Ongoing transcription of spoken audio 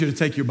You to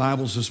take your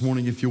Bibles this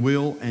morning, if you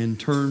will, and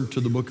turn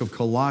to the book of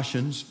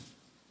Colossians.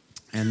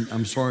 And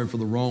I'm sorry for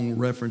the wrong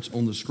reference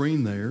on the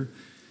screen there.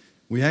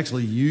 We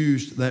actually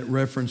used that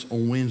reference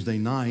on Wednesday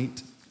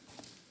night,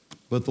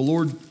 but the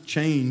Lord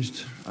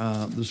changed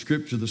the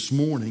scripture this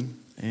morning,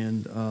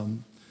 and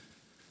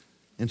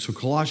so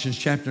Colossians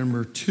chapter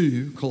number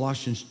 2,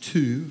 Colossians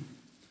 2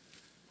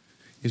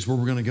 is where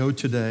we're going to go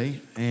today.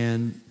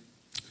 And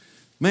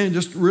man,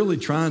 just really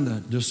trying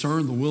to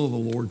discern the will of the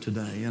Lord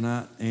today.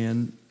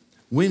 And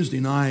Wednesday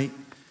night,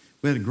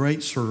 we had a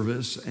great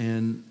service,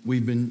 and we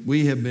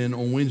have been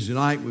on Wednesday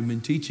night, we've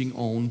been teaching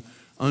on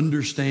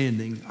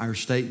understanding our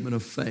statement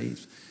of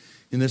faith.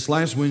 In this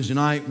last Wednesday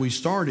night, we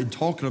started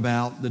talking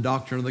about the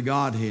Doctrine of the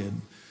Godhead,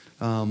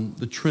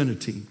 the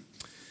Trinity.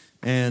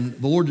 And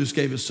the Lord just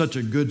gave us such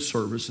a good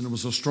service, and it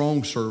was a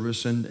strong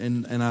service,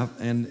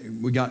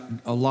 and we got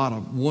a lot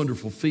of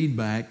wonderful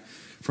feedback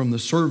from the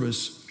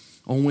service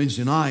on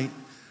Wednesday night.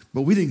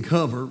 But we didn't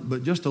cover,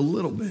 but just a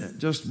little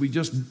bit. We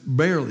just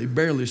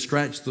barely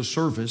scratched the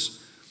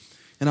surface.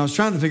 And I was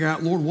trying to figure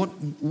out, Lord,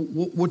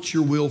 what's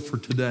your will for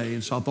today?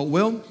 And so I thought,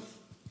 well,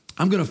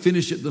 I'm going to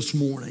finish it this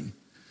morning.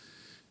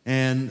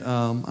 And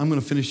I'm going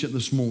to finish it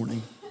this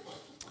morning.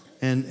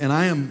 And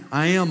I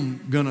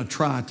am going to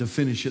try to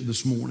finish it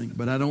this morning,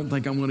 but I don't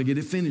think I'm going to get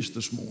it finished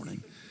this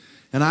morning.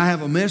 And I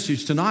have a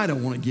message tonight I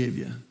want to give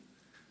you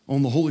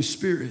on the Holy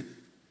Spirit.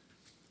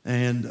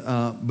 And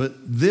but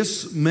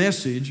this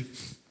message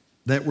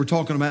that we're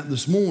talking about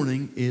this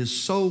morning is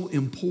so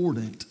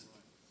important.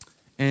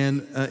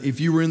 And if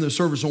you were in the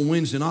service on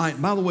Wednesday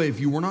night, by the way, if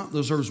you were not in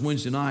the service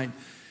Wednesday night,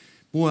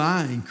 boy,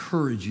 I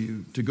encourage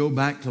you to go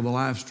back to the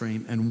live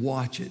stream and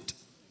watch it.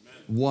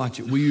 Watch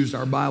it. We used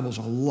our Bibles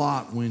a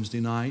lot Wednesday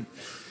night,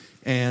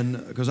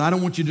 and because I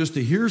don't want you just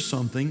to hear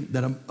something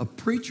that a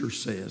preacher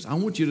says. I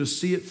want you to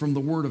see it from the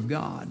Word of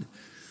God.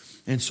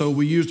 And so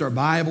we used our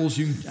Bibles.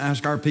 You can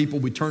ask our people.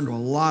 We turned to a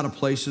lot of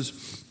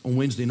places on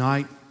Wednesday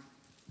night.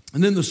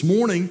 And then this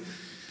morning,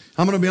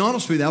 I'm going to be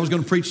honest with you. I was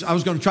going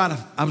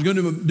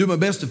to do my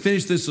best to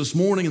finish this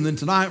morning. And then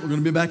tonight, we're going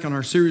to be back on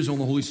our series on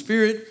the Holy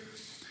Spirit.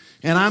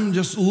 And I'm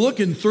just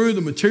looking through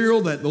the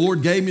material that the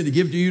Lord gave me to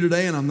give to you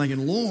today. And I'm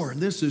thinking, Lord,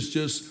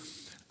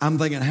 I'm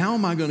thinking, how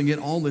am I going to get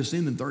all this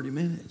in 30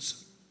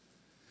 minutes?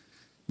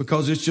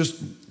 Because it's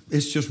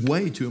just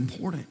way too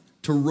important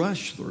to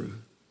rush through.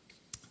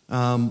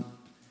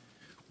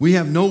 We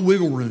have no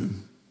wiggle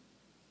room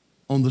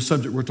on the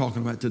subject we're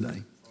talking about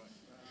today.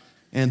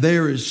 And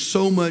there is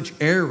so much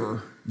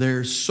error.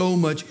 There's so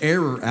much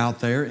error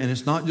out there, and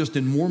it's not just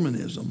in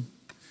Mormonism,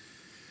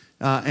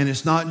 and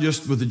it's not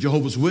just with the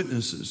Jehovah's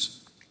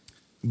Witnesses,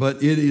 but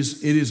it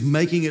is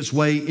making its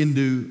way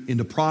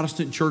into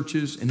Protestant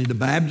churches and into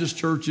Baptist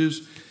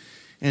churches.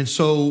 And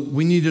so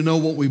we need to know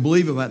what we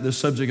believe about this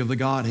subject of the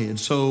Godhead.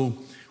 So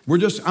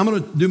I'm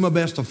going to do my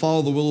best to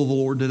follow the will of the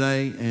Lord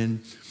today.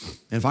 And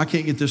if I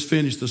can't get this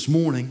finished this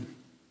morning,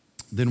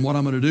 then what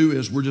I'm going to do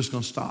is we're just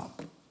going to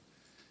stop.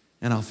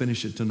 And I'll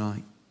finish it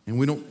tonight. And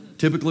we don't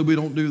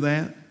do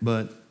that,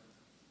 but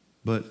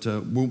we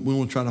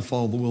will try to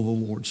follow the will of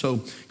the Lord.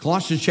 So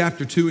Colossians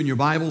chapter 2 in your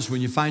Bibles,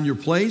 when you find your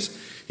place,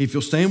 if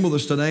you'll stand with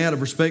us today out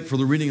of respect for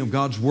the reading of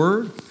God's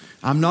Word,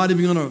 I'm not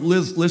even going to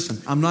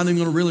listen. I'm not even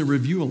going to really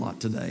review a lot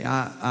today.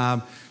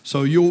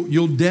 So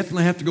you'll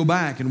definitely have to go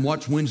back and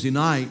watch Wednesday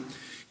night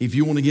if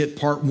you want to get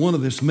part 1 of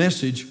this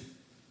message.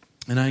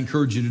 And I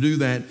encourage you to do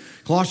that.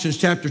 Colossians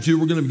chapter 2,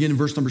 we're going to begin in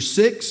verse number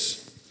 6.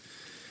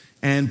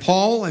 And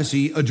Paul, as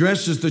he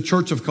addresses the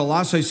church of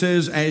Colossae,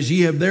 says, "As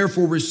ye have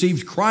therefore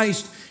received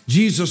Christ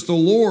Jesus the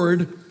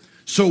Lord,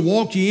 so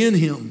walk ye in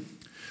him,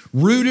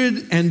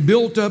 rooted and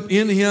built up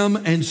in him,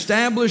 and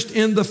established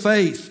in the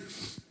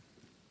faith."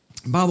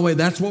 And by the way,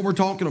 that's what we're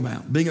talking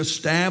about, being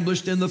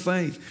established in the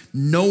faith,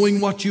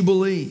 knowing what you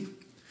believe.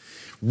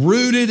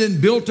 Rooted and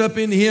built up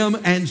in him,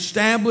 and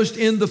established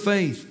in the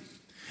faith,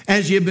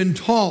 as ye have been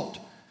taught,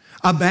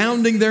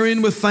 abounding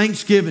therein with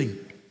thanksgiving.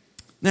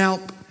 Now,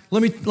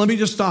 let me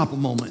just stop a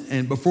moment,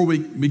 and before we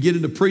get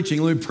into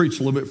preaching, let me preach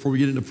a little bit before we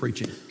get into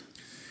preaching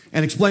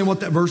and explain what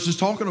that verse is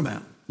talking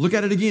about. Look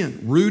at it again.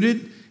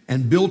 Rooted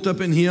and built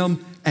up in him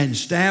and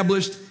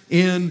established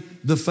in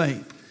the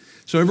faith.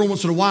 So every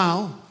once in a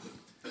while,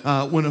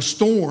 when a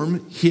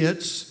storm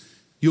hits,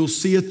 you'll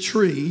see a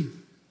tree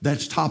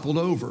that's toppled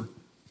over.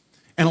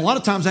 And a lot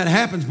of times that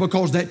happens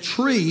because that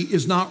tree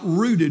is not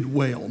rooted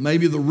well.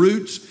 Maybe the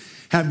roots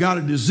have got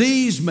a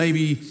disease,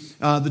 maybe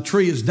the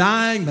tree is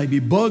dying, maybe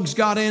bugs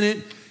got in it,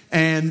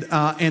 and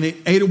it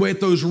ate away at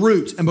those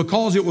roots. And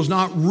because it was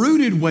not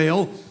rooted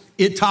well,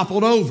 it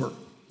toppled over.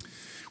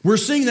 We're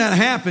seeing that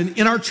happen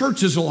in our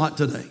churches a lot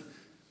today.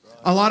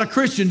 A lot of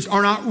Christians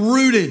are not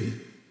rooted.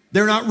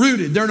 They're not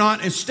rooted. They're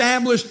not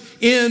established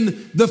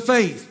in the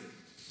faith.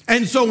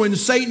 And so when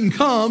Satan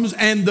comes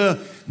and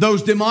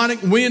those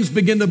demonic winds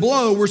begin to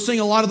blow, we're seeing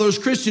a lot of those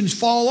Christians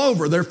fall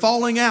over. They're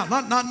falling out,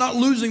 not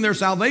losing their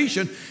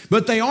salvation,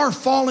 but they are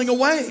falling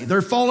away.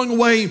 They're falling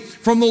away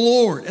from the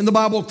Lord. And the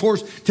Bible, of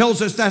course,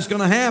 tells us that's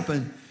going to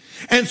happen.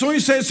 And so he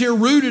says here,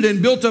 rooted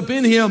and built up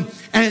in him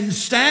and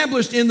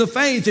established in the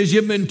faith as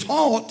you've been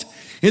taught.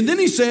 And then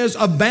he says,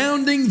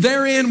 abounding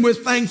therein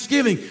with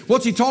thanksgiving.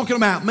 What's he talking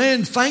about?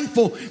 Man,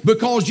 thankful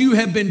because you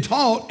have been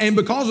taught, and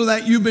because of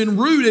that you've been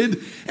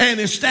rooted and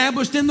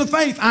established in the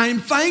faith. I am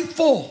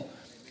thankful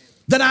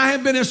that I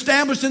have been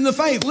established in the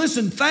faith.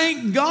 Listen,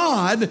 thank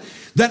God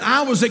that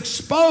I was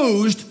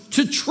exposed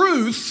to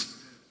truth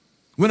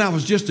when I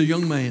was just a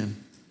young man.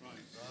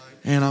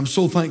 And I'm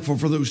so thankful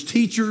for those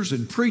teachers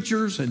and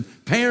preachers and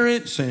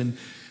parents and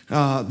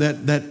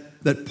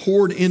that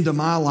poured into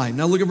my life.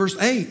 Now look at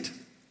verse 8.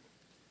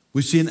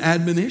 We see an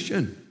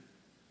admonition.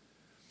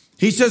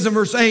 He says in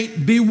verse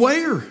 8,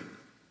 beware.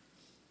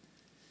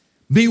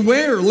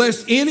 Beware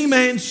lest any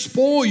man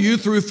spoil you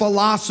through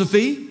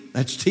philosophy,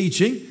 that's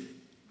teaching,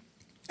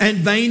 and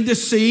vain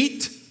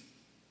deceit.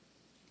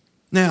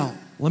 Now,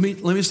 let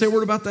me say a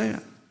word about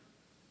that.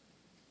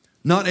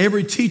 Not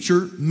every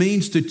teacher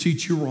means to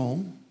teach you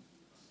wrong.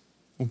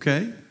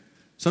 Okay?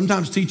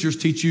 Sometimes teachers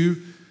teach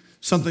you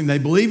something they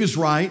believe is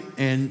right,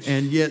 and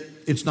yet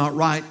it's not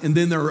right. And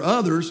then there are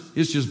others,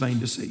 it's just vain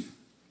deceit.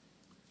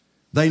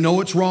 They know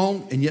it's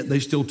wrong, and yet they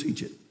still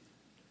teach it.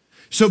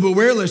 So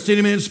beware lest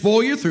any man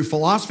spoil you through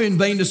philosophy and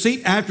vain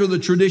deceit, after the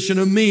tradition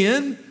of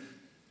men,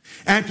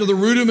 after the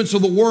rudiments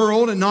of the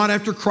world, and not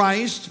after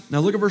Christ. Now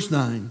look at verse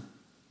 9.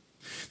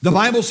 The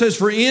Bible says,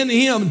 for in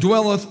him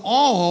dwelleth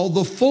all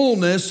the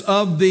fullness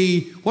of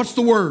the, what's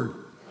the word?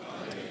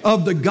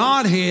 Of the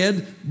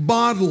Godhead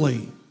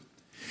bodily.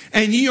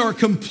 And ye are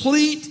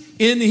complete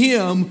in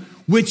him,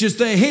 which is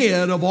the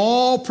head of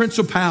all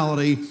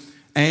principality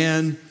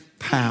and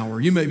power.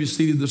 You may be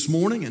seated this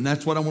morning, and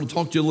that's what I want to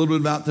talk to you a little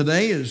bit about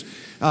today is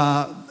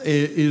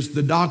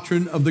the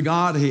doctrine of the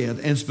Godhead,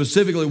 and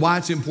specifically why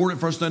it's important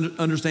for us to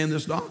understand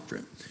this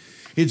doctrine.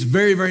 It's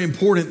very, very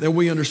important that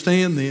we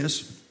understand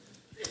this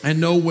and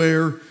know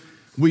where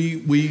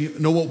we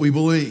know what we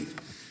believe.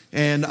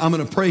 And I'm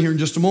going to pray here in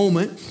just a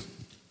moment.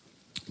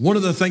 One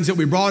of the things that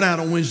we brought out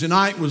on Wednesday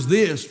night was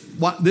this.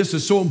 This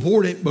is so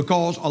important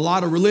because a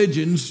lot of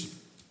religions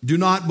do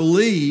not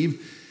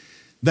believe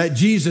that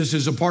Jesus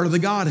is a part of the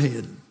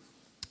Godhead.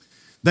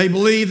 They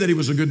believe that he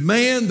was a good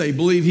man. They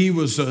believe he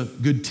was a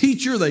good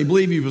teacher. They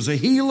believe he was a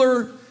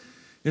healer.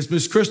 As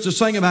Miss Krista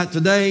sang about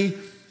today.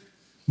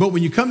 But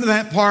when you come to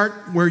that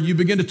part where you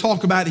begin to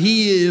talk about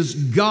he is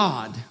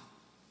God,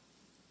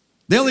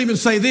 they'll even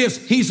say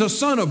this, he's a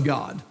son of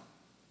God.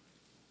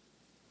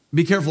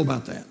 Be careful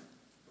about that.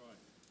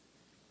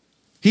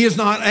 He is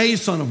not a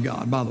son of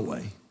God, by the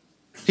way.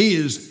 He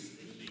is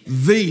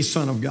the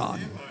Son of God.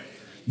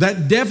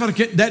 That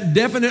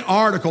definite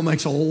article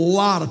makes a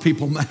lot of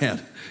people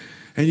mad.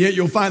 And yet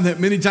you'll find that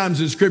many times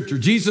in Scripture.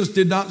 Jesus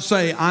did not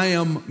say, I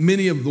am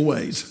many of the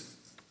ways.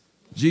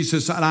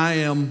 Jesus said, I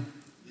am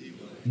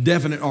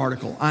definite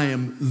article. I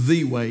am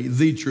the way,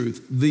 the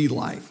truth, the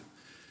life.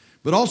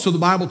 But also the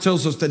Bible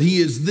tells us that he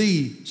is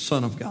the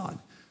Son of God.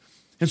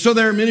 And so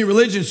there are many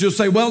religions who'll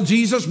say, well,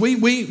 Jesus, we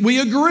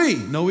agree.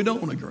 No, we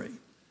don't agree.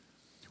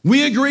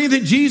 We agree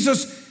that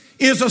Jesus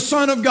is a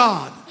son of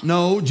God.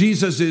 No,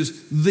 Jesus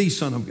is the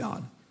Son of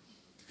God.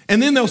 And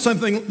then they'll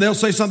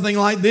say something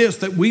like this,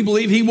 that we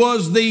believe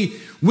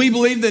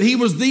that he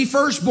was the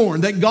firstborn,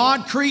 that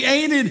God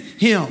created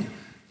him.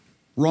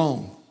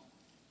 Wrong.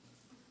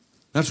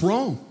 That's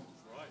wrong.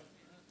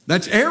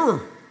 That's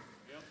error.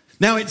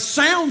 Now it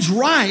sounds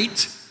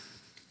right,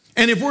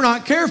 and if we're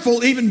not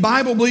careful, even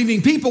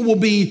Bible-believing people will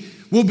be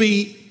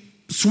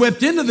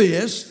swept into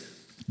this.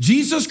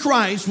 Jesus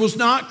Christ was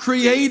not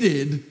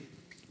created.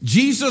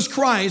 Jesus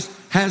Christ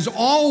has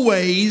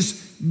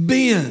always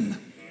been.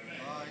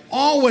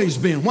 Always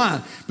been.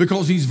 Why?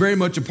 Because he's very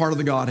much a part of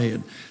the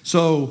Godhead.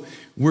 So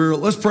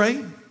let's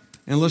pray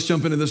and let's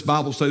jump into this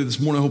Bible study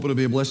this morning. I hope it'll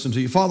be a blessing to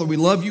you. Father, we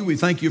love you. We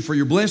thank you for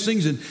your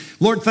blessings. And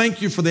Lord,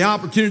 thank you for the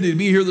opportunity to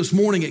be here this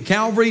morning at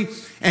Calvary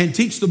and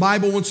teach the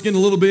Bible once again a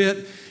little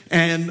bit.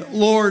 And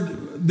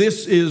Lord,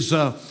 this is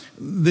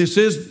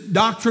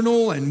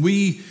doctrinal, and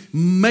we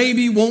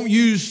maybe won't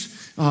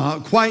use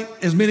quite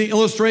as many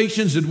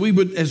illustrations as we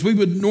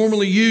would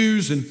normally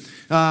use, and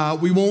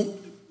we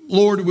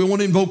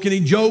won't invoke any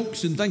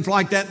jokes and things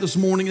like that this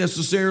morning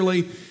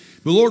necessarily.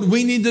 But Lord,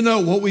 we need to know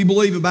what we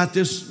believe about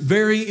this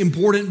very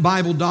important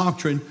Bible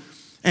doctrine,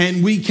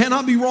 and we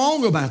cannot be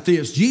wrong about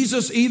this.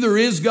 Jesus either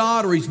is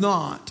God or he's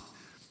not.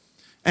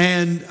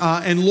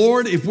 And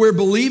Lord, if we're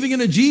believing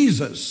in a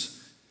Jesus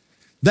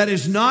that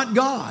is not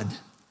God,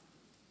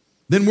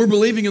 then we're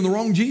believing in the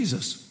wrong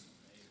Jesus.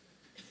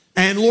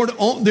 And Lord,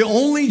 the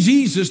only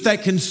Jesus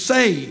that can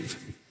save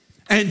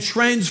and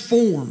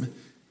transform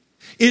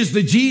is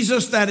the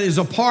Jesus that is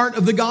a part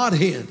of the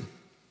Godhead.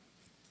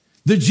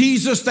 The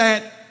Jesus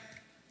that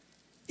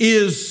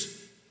is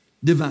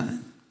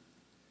divine.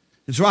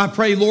 And so I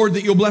pray, Lord,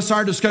 that you'll bless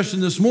our discussion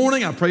this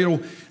morning. I pray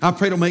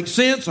it'll make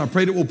sense. I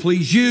pray it will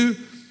please you.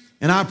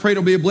 And I pray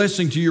it'll be a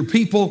blessing to your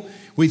people.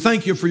 We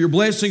thank you for your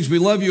blessings. We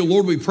love you,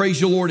 Lord. We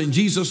praise you, Lord. In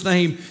Jesus'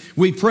 name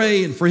we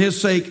pray, and for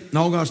his sake, and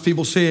all God's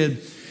people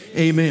said,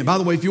 amen. By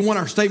the way, if you want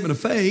our statement of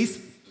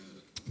faith,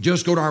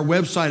 just go to our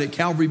website at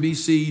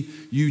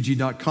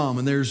calvarybcug.com,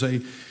 and there's a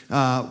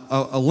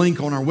a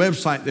link on our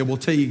website that will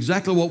tell you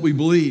exactly what we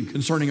believe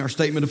concerning our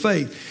statement of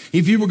faith.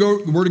 If you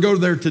were to go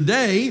there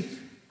today,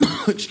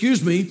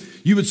 excuse me,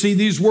 you would see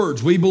these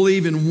words. We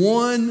believe in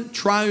one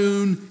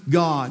triune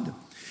God,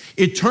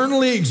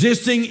 eternally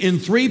existing in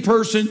three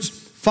persons,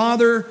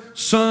 Father,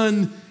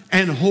 Son,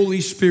 and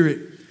Holy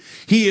Spirit.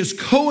 He is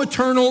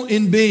co-eternal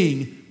in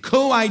being,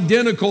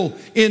 co-identical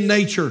in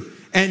nature,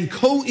 and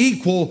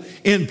co-equal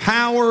in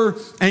power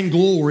and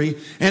glory,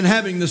 and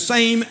having the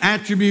same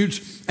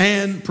attributes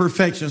and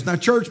perfections. Now,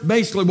 church,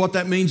 basically what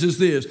that means is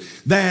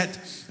this, that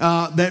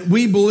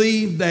we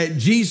believe that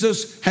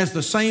Jesus has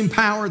the same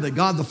power that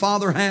God the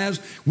Father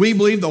has. We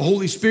believe the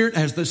Holy Spirit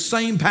has the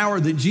same power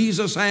that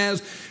Jesus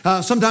has.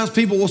 Sometimes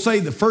people will say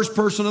the first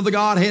person of the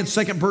Godhead,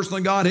 second person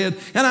of the Godhead,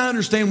 and I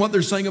understand what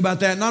they're saying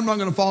about that, and I'm not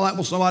going to fall out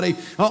with somebody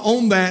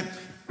on that.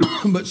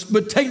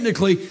 But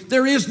technically,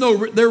 there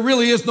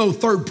really is no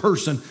third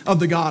person of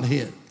the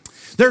Godhead.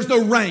 There's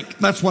no rank.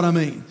 That's what I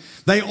mean.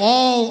 They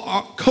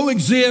all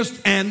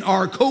coexist and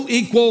are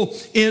co-equal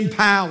in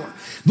power.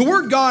 The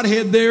word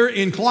Godhead there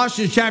in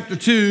Colossians chapter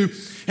 2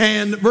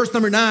 and verse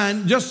number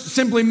 9 just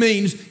simply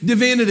means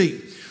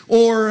divinity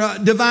or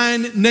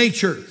divine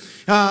nature.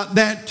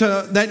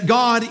 That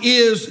God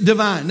is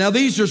divine. Now,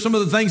 these are some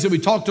of the things that we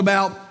talked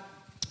about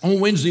on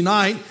Wednesday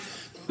night.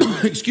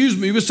 Excuse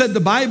me. We said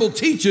the Bible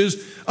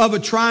teaches of a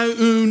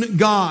triune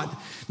God.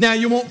 Now,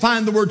 you won't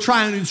find the word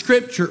triune in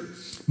Scripture,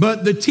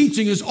 but the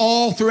teaching is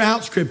all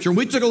throughout Scripture. And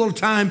we took a little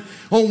time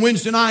on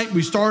Wednesday night.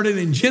 We started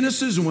in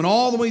Genesis and went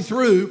all the way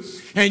through,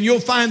 and you'll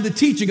find the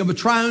teaching of a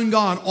triune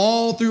God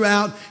all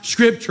throughout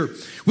Scripture.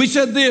 We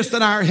said this,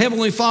 that our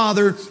Heavenly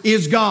Father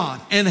is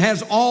God and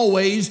has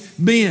always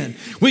been.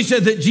 We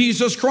said that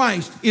Jesus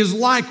Christ is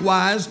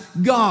likewise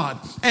God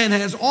and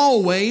has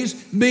always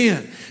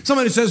been.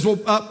 Somebody says, well,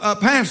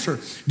 Pastor,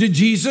 did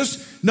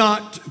Jesus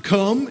not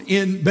come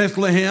in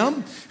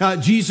Bethlehem?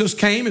 Jesus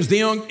came as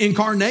the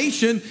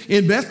incarnation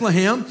in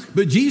Bethlehem,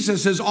 but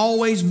Jesus has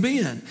always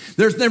been.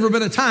 There's never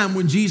been a time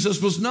when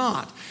Jesus was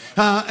not.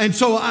 And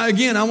so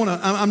again,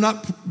 I'm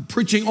not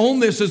preaching on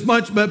this as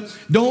much, but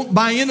don't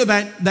buy into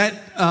that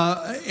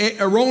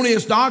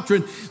erroneous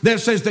doctrine that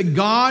says that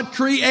God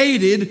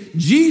created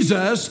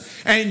Jesus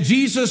and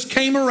Jesus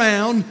came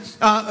around,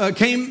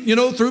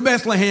 through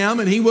Bethlehem,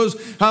 and he was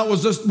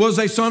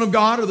a son of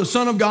God or the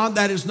Son of God.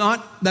 That's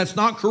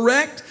not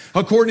correct.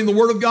 According to the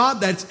Word of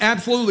God, that's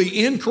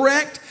absolutely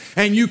incorrect.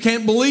 And you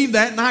can't believe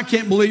that, and I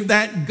can't believe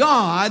that.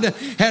 God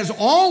has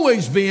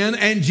always been,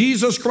 and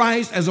Jesus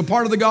Christ, as a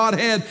part of the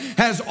Godhead,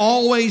 has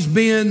always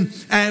been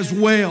as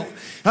well.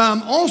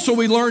 Also,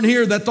 we learn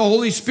here that the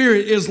Holy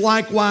Spirit is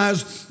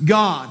likewise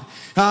God.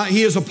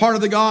 He is a part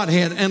of the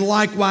Godhead and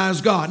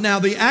likewise God. Now,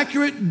 the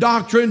accurate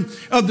doctrine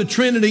of the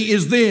Trinity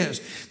is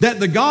this, that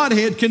the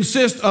Godhead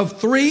consists of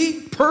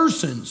three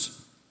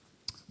persons,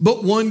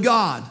 but one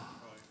God.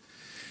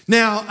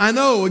 Now, I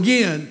know,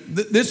 again,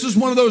 this is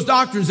one of those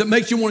doctrines that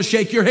makes you want to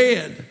shake your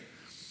head.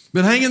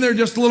 But hang in there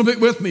just a little bit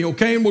with me,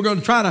 okay? And we're going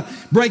to try to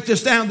break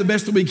this down the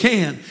best that we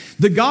can.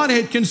 The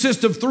Godhead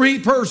consists of three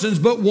persons,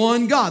 but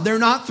one God. They're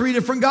not three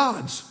different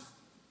gods.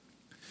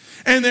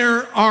 And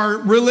there are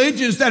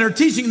religions that are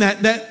teaching that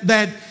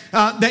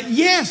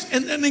yes,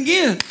 and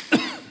again,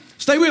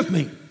 stay with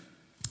me.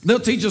 They'll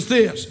teach us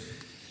this,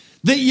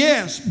 that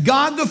yes,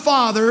 God the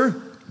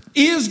Father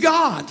is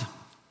God.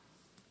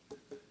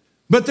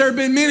 But there have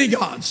been many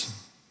gods,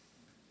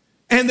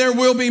 and there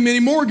will be many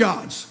more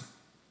gods.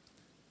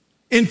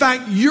 In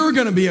fact, you're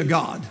going to be a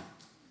god.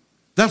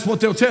 That's what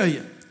they'll tell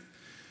you.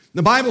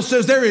 The Bible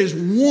says there is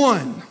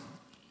one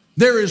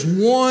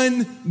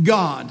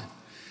God,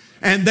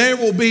 and there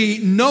will be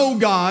no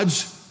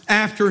gods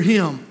after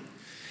him.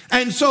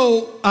 And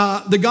so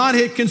the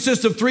Godhead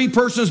consists of three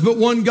persons, but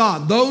one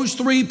God. Those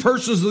three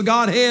persons of the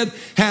Godhead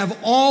have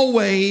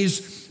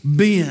always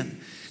been.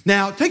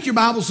 Now, take your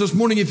Bibles this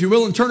morning, if you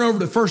will, and turn over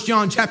to 1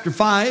 John chapter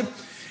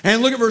 5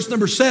 and look at verse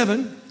number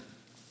 7.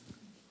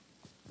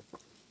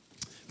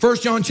 1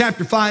 John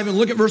chapter 5 and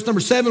look at verse number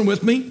 7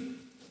 with me.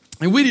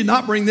 And we did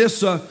not bring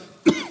this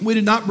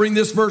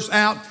verse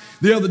out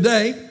the other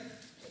day.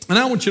 And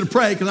I want you to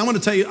pray, because I'm going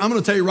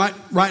to tell you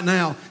right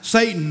now,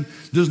 Satan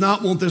does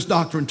not want this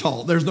doctrine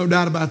taught. There's no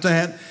doubt about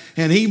that.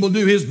 And he will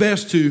do his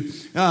best to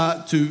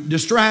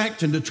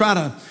distract and to try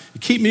to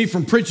keep me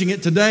from preaching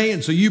it today.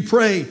 And so you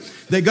pray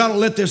that God will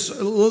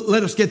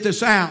let us get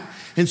this out.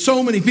 And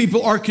so many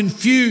people are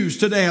confused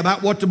today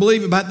about what to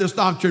believe about this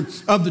doctrine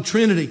of the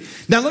Trinity.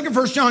 Now look at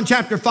 1 John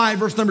chapter 5,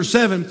 verse number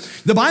 7.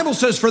 The Bible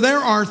says, for there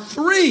are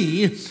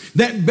three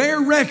that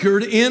bear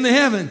record in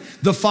heaven,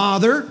 the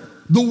Father,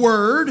 the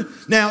Word.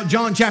 Now,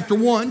 John chapter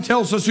 1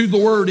 tells us who the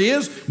Word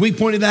is. We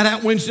pointed that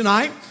out Wednesday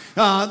night.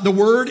 The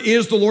Word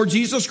is the Lord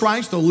Jesus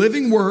Christ, the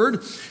living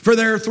Word. For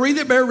there are three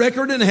that bear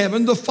record in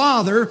heaven, the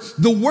Father,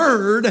 the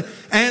Word,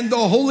 and the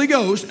Holy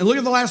Ghost. And look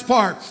at the last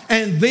part.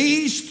 And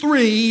these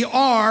three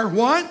are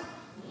what?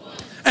 One.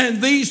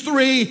 And these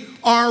three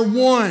are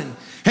one.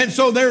 And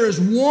so there is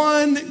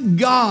one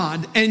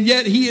God, and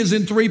yet he is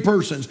in three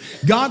persons.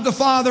 God the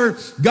Father,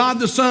 God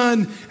the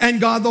Son,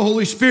 and God the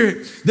Holy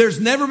Spirit.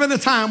 There's never been a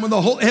time when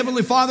the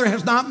Heavenly Father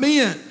has not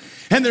been.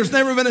 And there's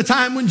never been a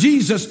time when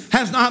Jesus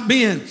has not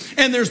been.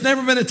 And there's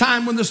never been a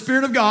time when the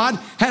Spirit of God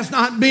has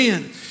not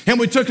been. And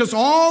we took us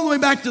all the way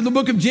back to the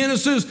book of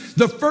Genesis.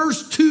 The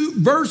first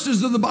 2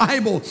 verses of the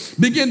Bible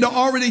begin to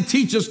already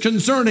teach us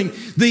concerning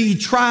the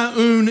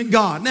triune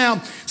God.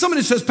 Now,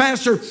 somebody says,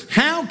 Pastor,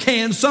 how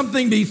can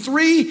something be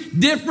 3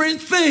 different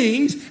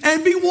things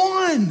and be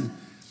one?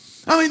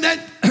 I mean,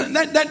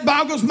 that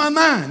boggles my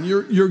mind.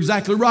 You're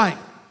exactly right.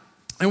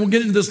 And we'll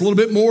get into this a little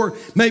bit more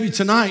maybe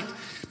tonight.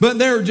 But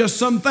there are just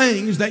some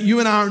things that you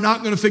and I are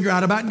not going to figure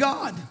out about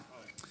God.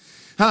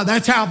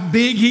 That's how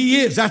big he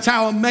is. That's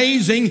how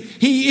amazing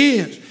he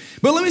is.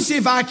 But let me see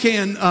if I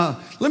can.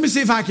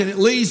 At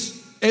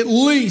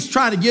least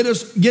try to get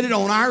it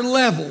on our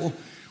level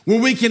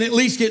where we can at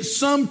least get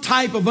some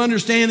type of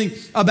understanding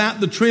about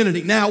the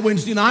Trinity. Now,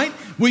 Wednesday night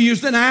we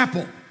used an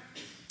apple,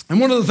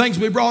 and one of the things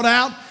we brought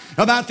out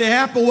about the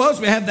apple was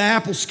we have the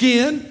apple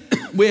skin,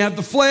 we have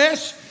the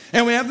flesh,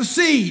 and we have the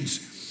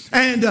seeds.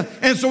 And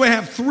so we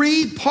have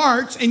 3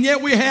 parts, and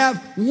yet we have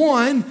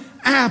one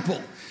apple.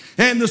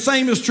 And the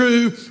same is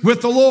true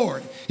with the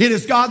Lord. It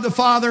is God the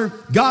Father,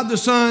 God the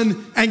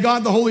Son, and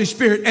God the Holy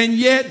Spirit, and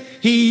yet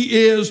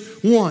he is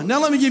one.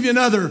 Now let me give you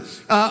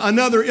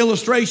another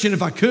illustration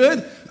if I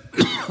could.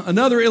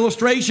 Another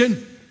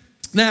illustration.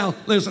 Now,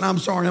 listen, I'm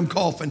sorry, I'm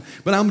coughing,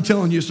 but I'm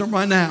telling you something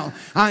right now.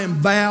 I am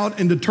vowed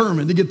and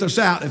determined to get this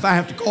out if I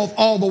have to cough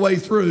all the way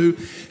through,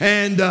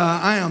 and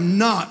I am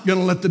not going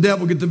to let the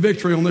devil get the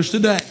victory on this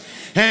today.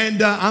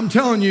 And I'm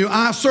telling you,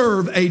 I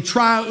serve a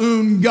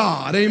triune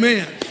God,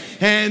 amen.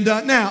 And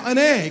now, an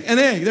egg.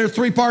 There are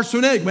 3 parts to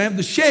an egg. We have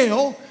the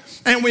shell,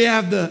 and we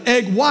have the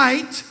egg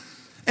white,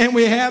 and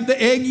we have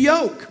the egg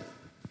yolk.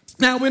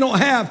 Now, we don't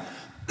have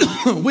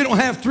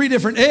 3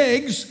 different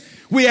eggs.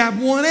 We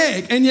have one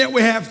egg, and yet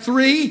we have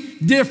 3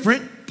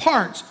 different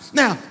parts.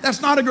 Now,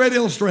 that's not a great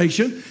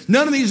illustration.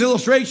 None of these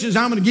illustrations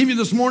I'm going to give you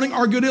this morning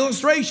are good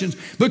illustrations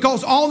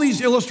because all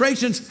these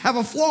illustrations have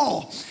a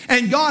flaw,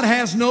 and God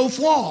has no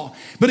flaw.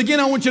 But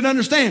again, I want you to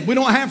understand, we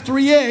don't have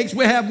 3 eggs.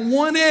 We have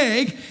one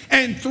egg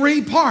and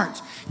 3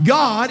 parts.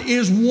 God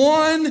is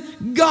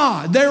one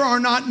God. There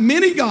are not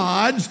many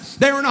gods.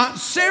 There are not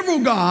several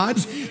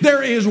gods.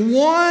 There is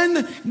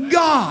one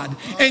God.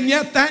 And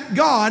yet that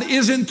God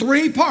is in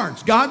 3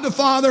 parts. God the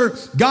Father,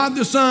 God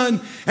the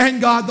Son,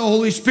 and God the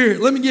Holy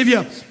Spirit. Let me give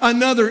you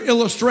another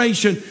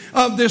illustration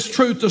of this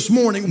truth this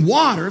morning.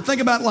 Water,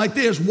 think about it like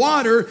this.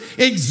 Water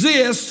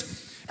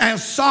exists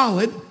as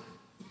solid,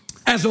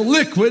 as a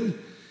liquid,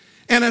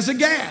 and as a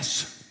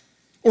gas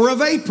or a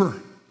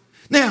vapor.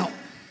 Now,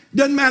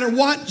 doesn't matter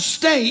what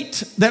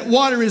state that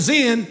water is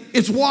in,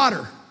 it's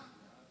water.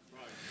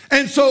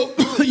 And so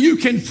you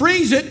can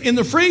freeze it in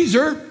the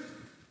freezer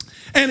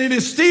and it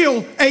is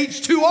still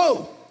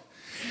H2O.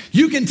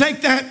 You can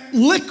take that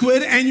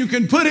liquid and you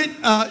can put it,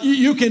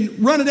 you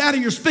can run it out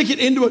of your spigot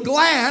into a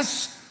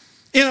glass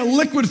in a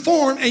liquid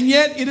form, and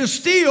yet it is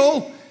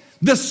still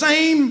the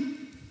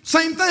same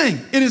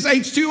thing. It is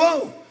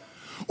H2O.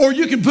 Or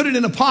you can put it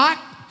in a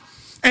pot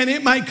and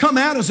it might come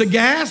out as a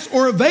gas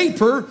or a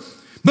vapor,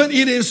 but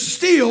it is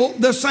still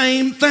the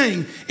same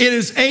thing. It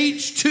is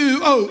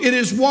H2O. It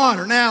is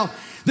water. Now,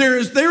 there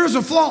is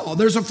a flaw.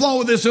 There's a flaw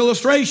with this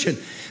illustration.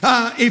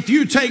 If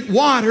you take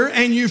water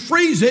and you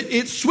freeze it,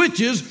 it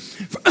switches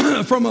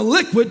from a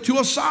liquid to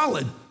a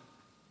solid.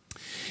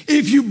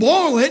 If you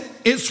boil it,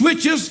 it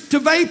switches to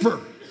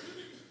vapor.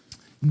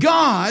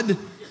 God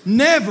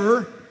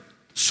never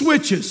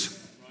switches.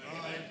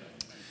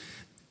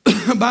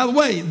 By the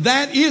way,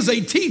 that is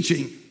a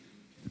teaching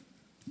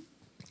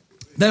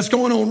that's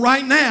going on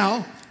right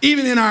now,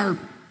 even in our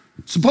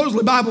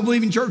supposedly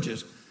Bible-believing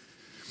churches.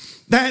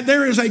 That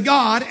there is a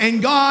God,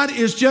 and God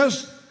is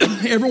just,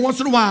 every once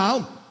in a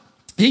while,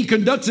 he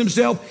conducts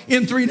himself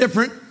in 3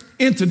 different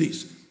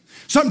entities.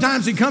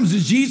 Sometimes he comes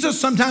as Jesus,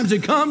 sometimes he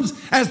comes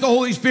as the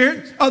Holy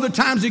Spirit, other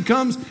times he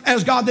comes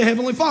as God the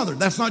Heavenly Father.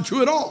 That's not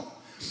true at all.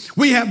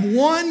 We have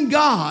one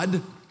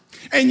God,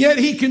 and yet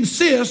he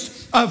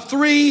consists of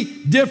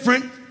 3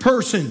 different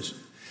persons.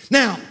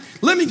 Now,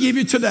 let me give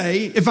you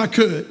today, if I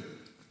could,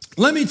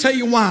 let me tell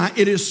you why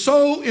it is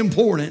so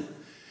important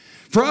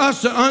for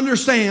us to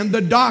understand the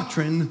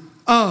doctrine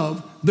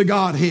of the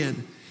Godhead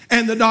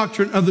and the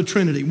doctrine of the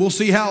Trinity. We'll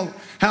see how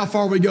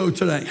far we go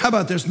today. How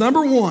about this?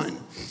 Number 1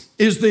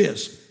 is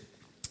this.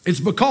 It's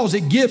because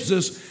it gives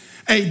us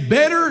a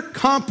better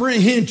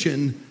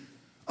comprehension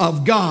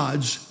of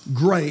God's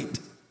great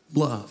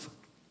love.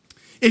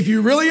 If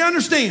you really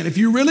understand, if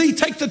you really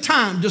take the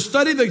time to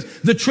study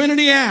the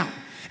Trinity out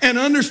and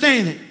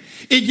understand it,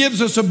 it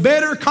gives us a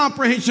better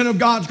comprehension of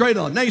God's great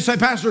love. Now you say,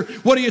 Pastor,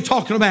 what are you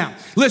talking about?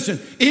 Listen,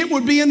 it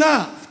would be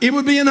enough. It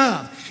would be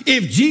enough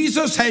if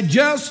Jesus had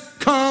just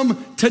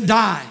come to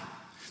die.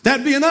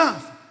 That'd be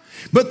enough.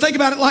 But think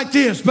about it like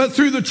this. But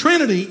through the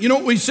Trinity, you know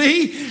what we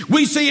see?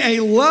 We see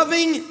a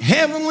loving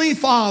Heavenly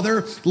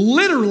Father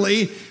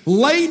literally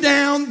lay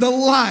down the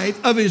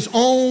life of His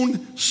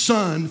own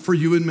Son for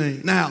you and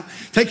me. Now,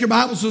 take your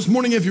Bibles this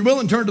morning, if you will,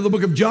 and turn to the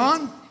book of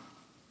John.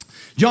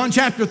 John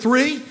chapter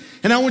 3.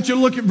 And I want you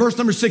to look at verse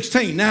number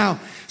 16. Now,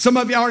 some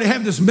of you already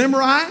have this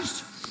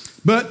memorized,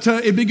 but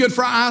it'd be good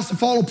for our eyes to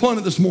fall upon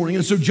it this morning.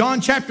 And so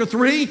John chapter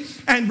 3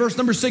 and verse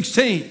number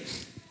 16.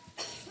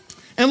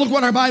 And look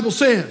what our Bible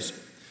says.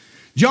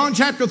 John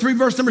chapter 3,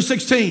 verse number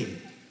 16.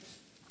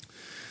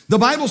 The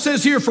Bible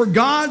says here, for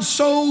God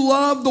so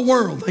loved the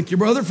world. Thank you,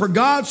 brother. For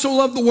God so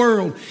loved the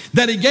world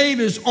that He gave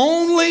His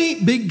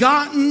only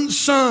begotten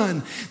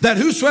Son, that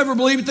whosoever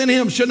believeth in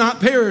Him should not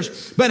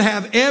perish, but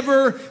have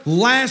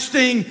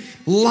everlasting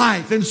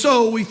life. And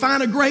so we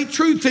find a great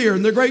truth here.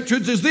 And the great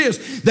truth is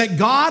this, that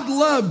God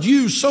loved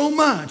you so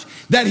much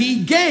that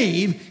He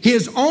gave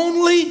His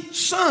only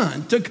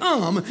Son to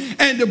come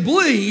and to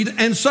bleed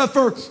and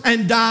suffer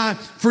and die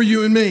for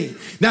you and me.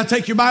 Now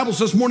take your Bibles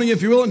this morning,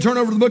 if you will, and turn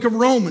over to the book of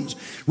Romans.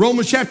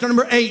 Romans chapter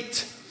number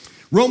 8.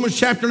 Romans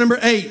chapter number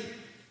 8.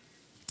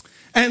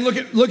 And look,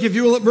 if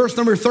you will, at verse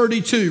number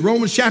 32.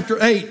 Romans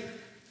chapter 8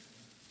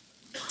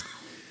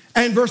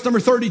 and verse number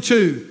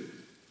 32.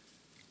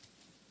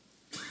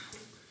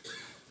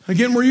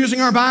 Again, we're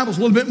using our Bibles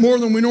a little bit more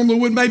than we normally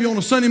would maybe on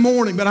a Sunday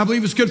morning, but I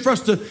believe it's good for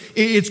us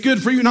it's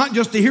good for you not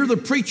just to hear the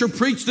preacher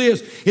preach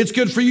this, it's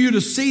good for you to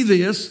see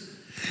this.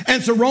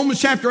 And so Romans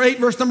chapter 8,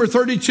 verse number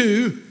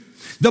 32,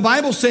 the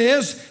Bible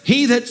says,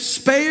 He that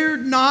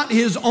spared not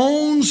His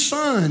own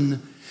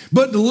Son,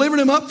 but delivered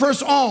Him up for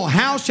us all,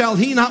 how shall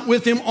He not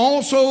with Him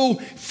also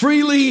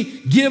freely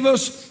give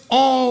us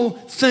all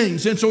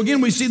things? And so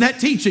again, we see that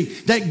teaching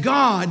that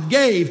God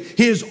gave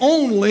His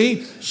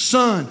only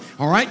Son.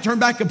 All right, turn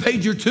back a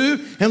page or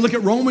two and look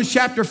at Romans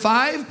chapter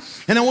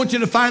 5. And I want you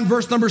to find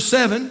verse number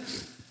 7.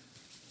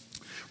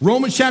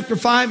 Romans chapter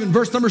 5 and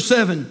verse number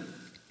 7.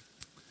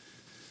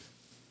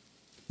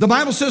 The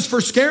Bible says,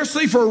 for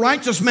scarcely for a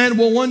righteous man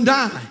will one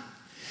die.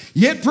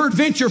 Yet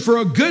peradventure for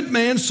a good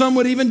man some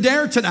would even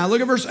dare to die.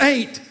 Look at verse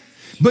 8.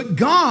 But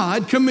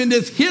God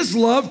commendeth His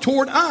love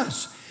toward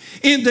us,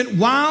 in that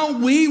while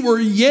we were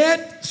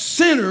yet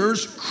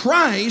sinners,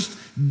 Christ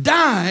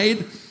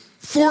died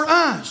for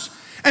us.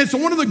 And so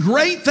one of the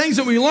great things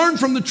that we learned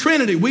from the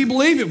Trinity, we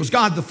believe it was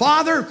God the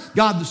Father,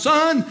 God the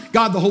Son,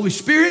 God the Holy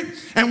Spirit.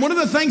 And one of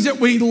the things that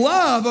we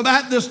love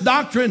about this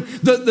doctrine,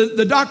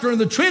 the doctrine of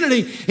the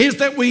Trinity, is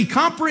that we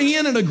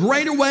comprehend in a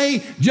greater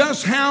way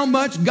just how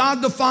much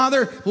God the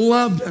Father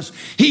loved us.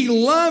 He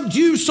loved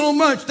you so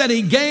much that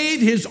He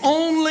gave His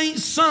only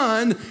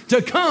Son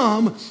to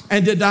come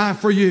and to die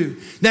for you.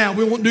 Now,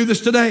 we won't do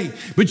this today,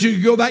 but you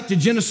can go back to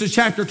Genesis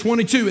chapter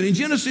 22. And in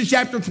Genesis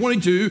chapter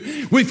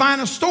 22, we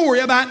find a story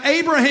about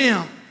Abraham.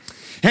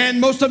 And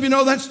most of you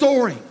know that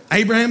story.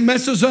 Abraham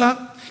messes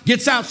up,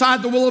 gets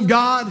outside the will of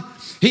God.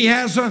 He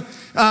has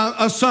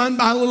a son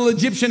by a little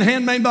Egyptian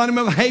handmaid by the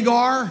name of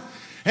Hagar.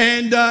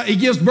 And he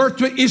gives birth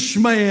to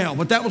Ishmael.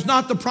 But that was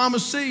not the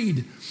promised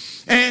seed.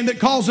 And it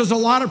causes a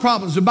lot of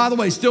problems. And by the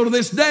way, still to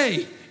this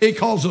day, it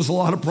causes a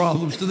lot of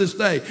problems to this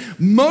day.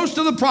 Most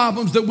of the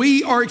problems that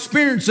we are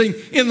experiencing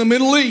in the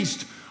Middle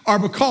East are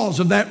because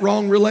of that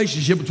wrong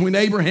relationship between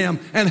Abraham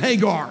and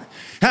Hagar.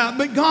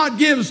 But God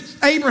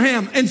gives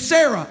Abraham and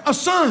Sarah a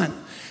son,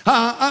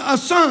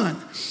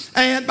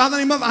 and by the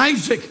name of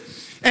Isaac.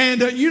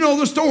 And you know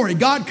the story.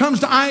 God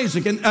comes to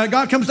Isaac, and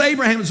God comes to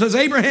Abraham and says,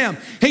 Abraham,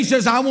 He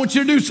says, I want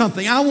you to do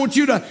something. I want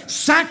you to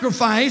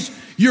sacrifice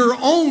your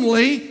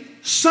only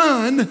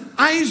son,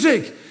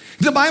 Isaac.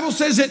 The Bible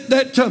says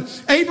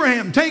that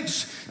Abraham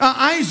takes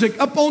Isaac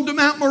up onto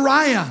Mount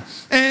Moriah.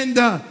 And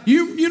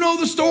you know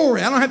the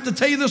story. I don't have to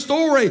tell you the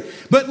story,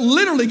 but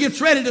literally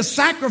gets ready to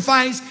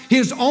sacrifice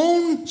his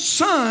own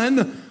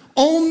son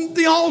on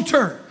the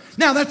altar.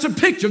 Now, that's a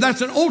picture.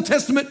 That's an Old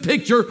Testament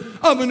picture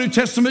of a New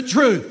Testament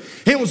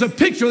truth. It was a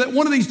picture that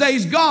one of these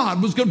days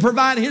God was going to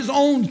provide His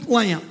own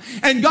lamb,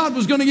 and God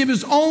was going to give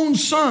His own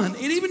son.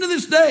 And even to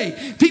this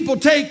day, people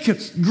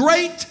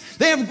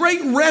they have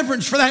great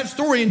reverence for that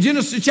story in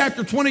Genesis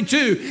chapter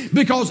 22,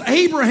 because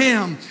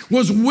Abraham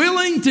was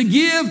willing to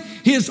give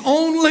his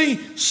only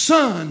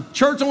son.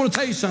 Church, I want to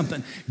tell you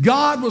something.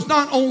 God was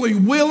not only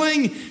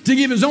willing to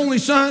give His only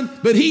son,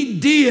 but He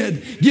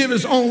did give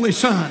His only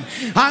son.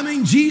 I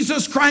mean,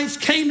 Jesus Christ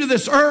came to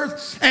this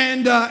earth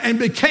and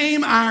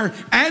became our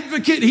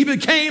advocate. He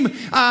became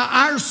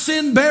our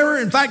sin bearer.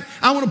 In fact,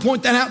 I want to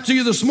point that out to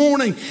you this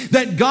morning,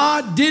 that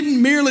God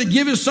didn't merely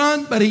give His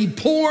son, but He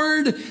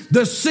poured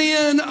the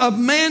sin of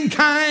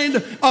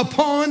mankind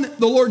upon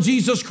the Lord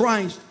Jesus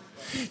Christ.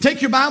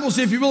 Take your Bibles,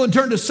 if you will, and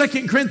turn to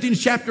 2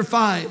 Corinthians chapter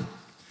 5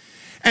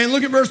 and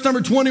look at verse number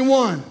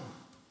 21.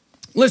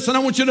 Listen, I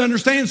want you to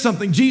understand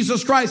something.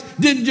 Jesus Christ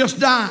didn't just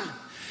die.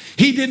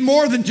 He did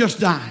more than just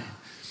die.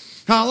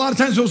 Now, a lot of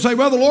times we'll say,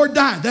 well, the Lord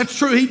died. That's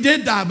true. He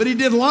did die, but He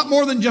did a lot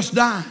more than just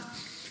die.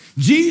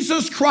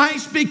 Jesus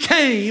Christ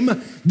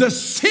became the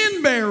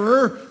sin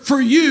bearer for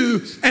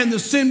you and the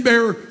sin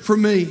bearer for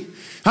me.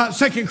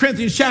 2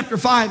 Corinthians chapter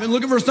 5, and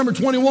look at verse number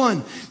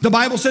 21. The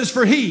Bible says,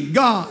 for he,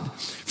 God,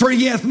 for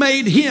he hath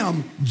made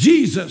him,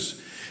 Jesus.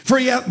 For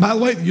he hath, by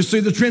the way, you see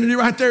the Trinity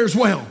right there as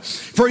well.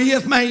 For he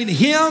hath made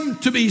him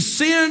to be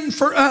sin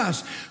for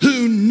us,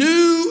 who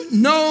knew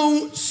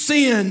no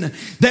sin,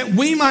 that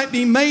we might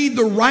be made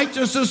the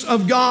righteousness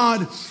of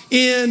God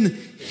in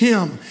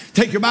him.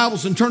 Take your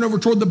Bibles and turn over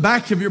toward the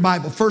back of your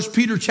Bible. 1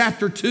 Peter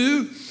chapter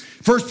 2.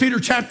 1 Peter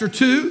chapter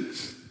 2.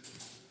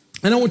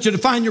 And I want you to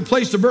find your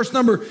place to verse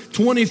number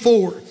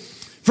 24.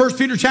 1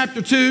 Peter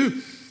chapter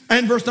 2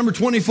 and verse number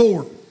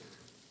 24.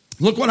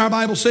 Look what our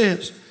Bible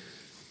says.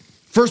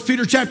 1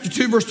 Peter chapter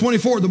 2, verse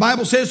 24. The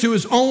Bible says, who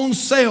his own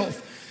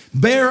self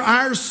bare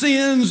our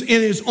sins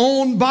in his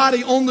own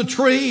body on the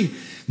tree,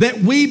 that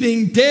we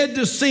being dead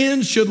to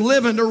sin should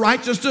live unto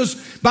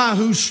righteousness, by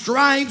whose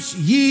stripes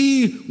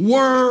ye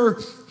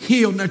were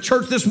healed. Now,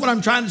 church, this is what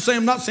I'm trying to say.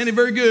 I'm not saying it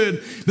very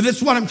good, but this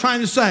is what I'm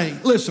trying to say.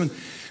 Listen,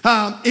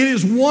 it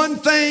is one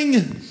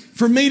thing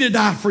for me to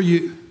die for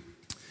you.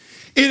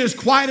 It is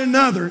quite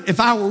another if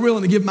I were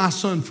willing to give my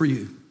son for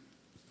you.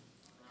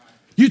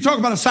 You talk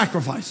about a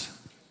sacrifice.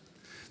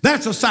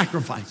 That's a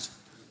sacrifice.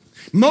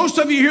 Most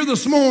of you here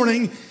this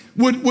morning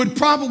would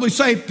probably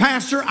say,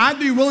 Pastor, I'd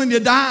be willing to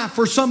die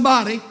for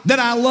somebody that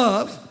I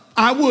love.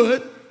 I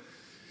would.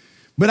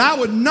 But I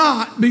would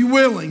not be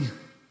willing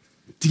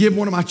to give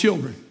one of my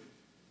children.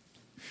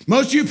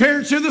 Most of you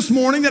parents here this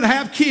morning that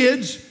have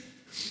kids,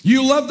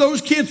 you love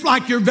those kids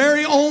like your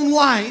very own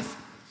life.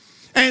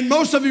 And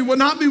most of you would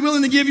not be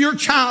willing to give your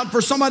child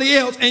for somebody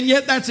else. And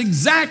yet that's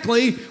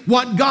exactly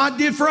what God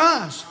did for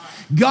us.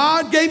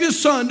 God gave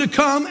his son to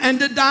come and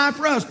to die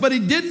for us. But he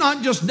did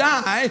not just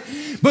die,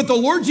 but the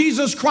Lord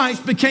Jesus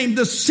Christ became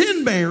the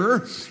sin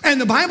bearer.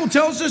 And the Bible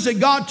tells us that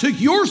God took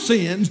your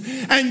sins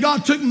and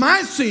God took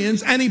my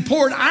sins and he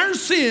poured our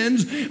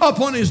sins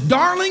upon his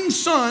darling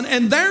son.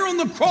 And there on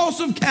the cross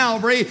of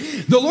Calvary,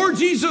 the Lord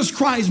Jesus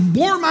Christ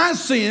bore my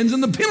sins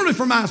and the penalty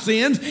for my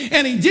sins.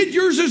 And he did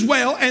yours as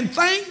well. And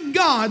thank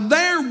God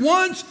there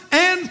once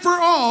and for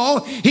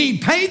all, he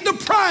paid the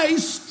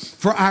price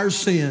for our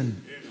sin.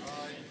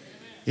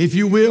 If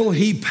you will,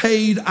 he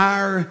paid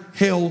our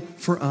hell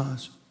for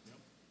us.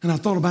 And I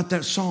thought about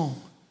that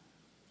song.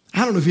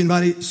 I don't know if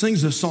anybody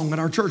sings this song at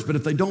our church, but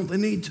if they don't, they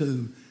need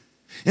to.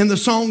 And the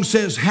song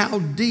says, how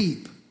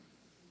deep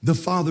the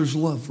Father's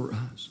love for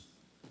us.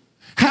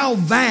 How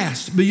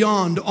vast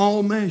beyond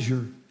all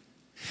measure,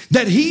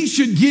 that he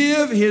should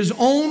give his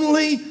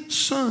only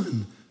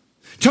son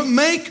to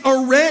make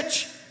a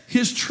wretch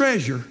his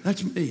treasure.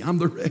 That's me, I'm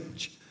the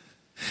wretch.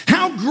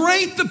 How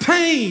great the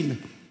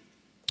pain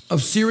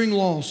of searing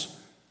loss,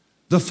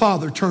 the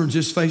Father turns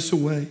his face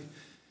away,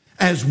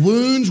 as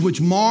wounds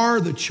which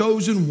mar the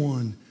chosen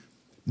one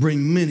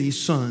bring many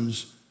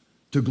sons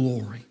to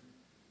glory.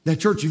 Now,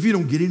 church, if you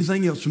don't get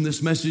anything else from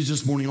this message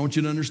this morning, I want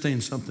you to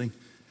understand something,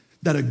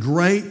 that a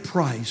great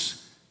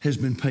price has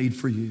been paid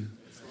for you.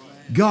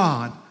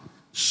 God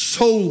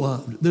so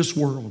loved this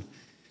world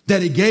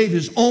that he gave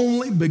his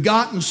only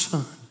begotten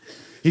son.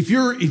 If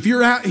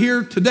you're out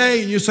here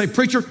today and you say,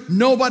 preacher,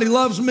 nobody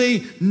loves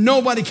me,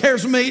 nobody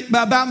cares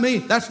about me,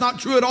 that's not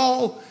true at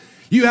all.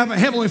 You have a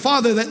heavenly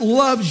Father that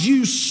loves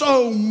you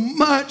so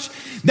much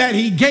that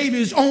he gave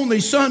his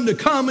only son to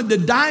come and to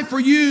die for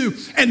you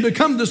and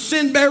become the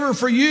sin bearer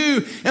for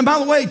you. And by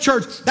the way,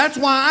 church, that's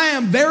why I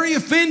am very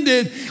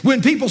offended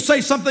when people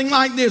say something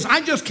like this. I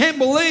just can't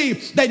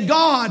believe that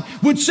God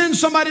would send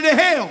somebody to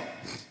hell.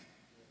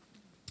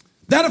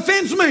 That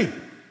offends me.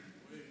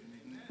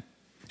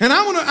 And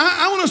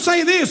I want to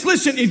say this.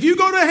 Listen, if you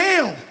go to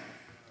hell,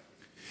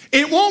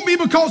 it won't be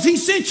because he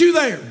sent you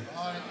there.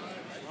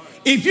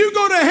 If you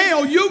go to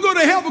hell, you'll go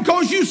to hell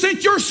because you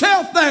sent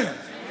yourself there.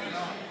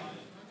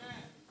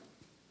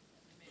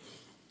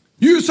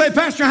 You say,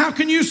 Pastor, how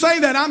can you say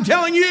that? I'm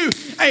telling you,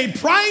 a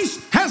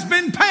price has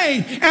been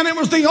paid, and it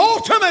was the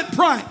ultimate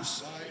price.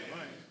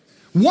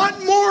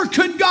 What more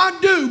could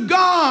God do?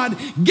 God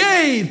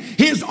gave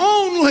his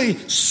only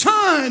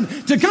son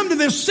to come to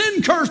this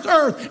sin-cursed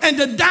earth and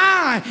to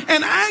die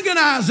an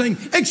agonizing,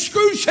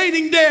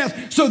 excruciating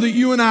death so that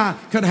you and I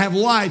could have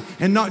life,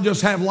 and not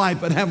just have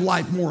life, but have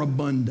life more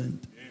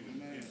abundant.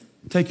 Amen.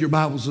 Take your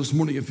Bibles this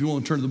morning if you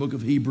want to turn to the book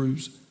of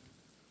Hebrews.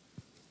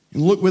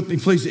 And look with me,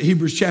 please, at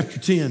Hebrews chapter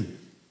 10.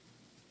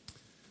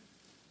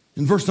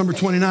 In verse number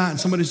 29,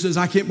 somebody says,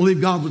 I can't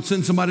believe God would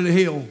send somebody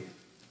to hell.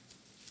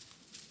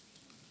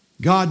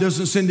 God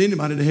doesn't send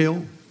anybody to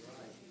hell.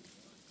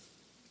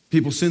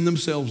 People send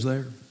themselves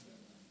there.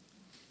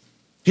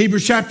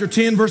 Hebrews chapter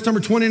 10, verse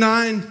number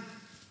 29.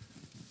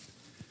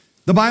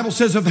 The Bible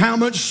says, of how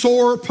much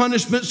sore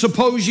punishment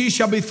suppose ye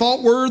shall be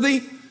thought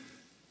worthy?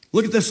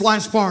 Look at this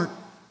last part.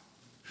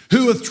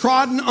 Who hath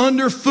trodden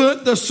under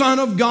foot the Son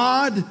of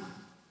God,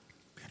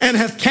 and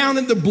hath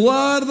counted the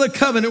blood of the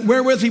covenant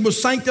wherewith he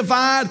was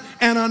sanctified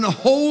an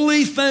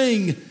unholy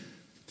thing,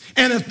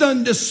 and hath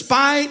done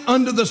despite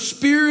unto the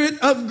Spirit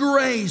of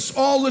grace.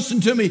 Oh, listen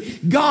to me.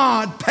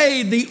 God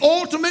paid the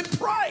ultimate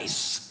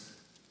price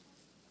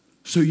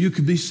so you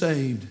could be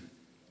saved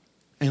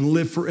and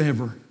live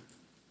forever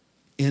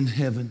in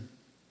heaven.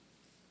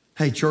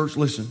 Hey, church,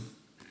 listen.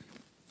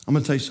 I'm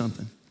going to tell you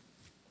something.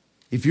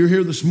 If you're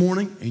here this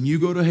morning and you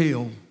go to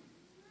hell,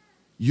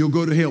 you'll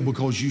go to hell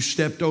because you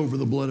stepped over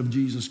the blood of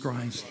Jesus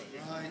Christ.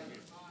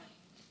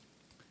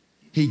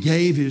 He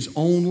gave his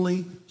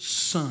only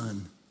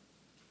son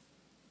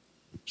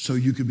so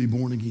you could be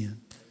born again.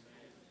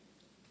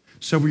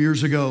 Several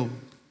years ago,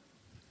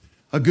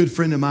 a good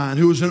friend of mine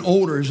who was an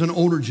older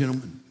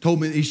gentleman told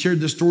me, he shared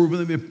this story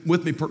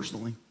with me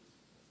personally.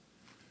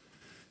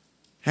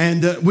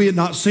 And we had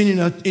not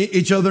seen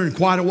each other in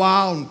quite a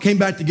while and came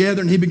back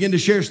together, and he began to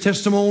share his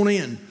testimony,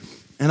 and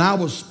I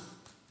was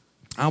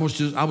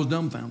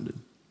dumbfounded.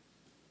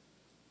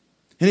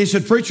 And he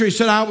said, preacher, he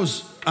said, I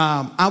was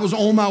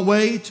on my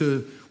way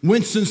to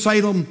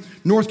Winston-Salem,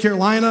 North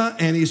Carolina,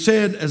 and he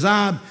said, as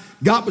I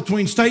got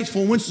between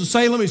Statesville and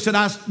Winston-Salem, he said,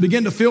 I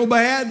began to feel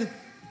bad.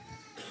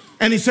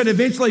 And he said,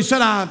 eventually, he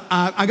said,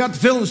 I got to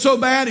feeling so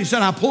bad, he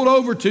said, I pulled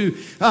over to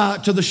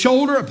the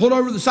shoulder, I pulled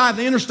over to the side of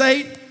the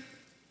interstate,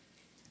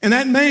 and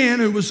that man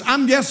who was,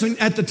 I'm guessing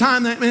at the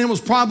time, that man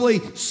was probably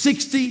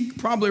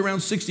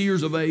around 60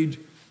 years of age.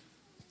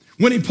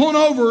 When he pulled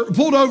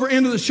over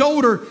into the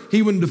shoulder,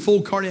 he went into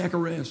full cardiac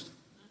arrest.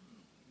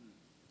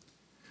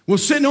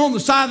 Was sitting on the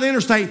side of the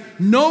interstate,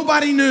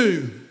 nobody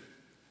knew.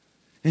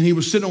 And he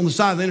was sitting on the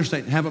side of the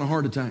interstate having a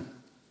heart attack.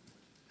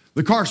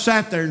 The car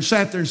sat there,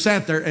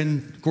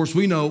 and of course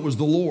we know it was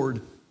the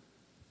Lord.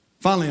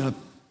 Finally, a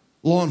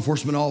law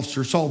enforcement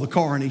officer saw the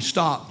car, and he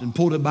stopped and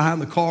pulled it behind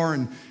the car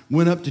and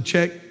went up to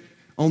check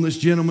on this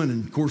gentleman,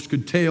 and of course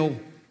could tell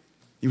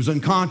he was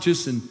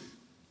unconscious, and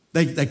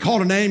they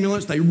called an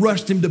ambulance. They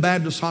rushed him to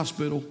Baptist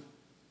Hospital.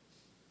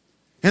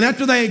 And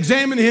after they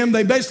examined him,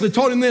 they basically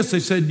told him this. They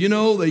said, you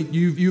know,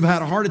 you've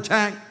had a heart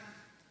attack,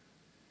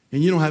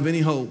 and you don't have any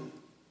hope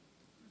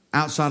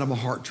outside of a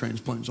heart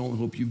transplant. It's the only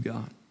hope you've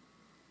got.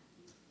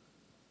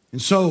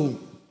 And so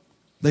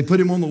they put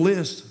him on the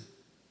list.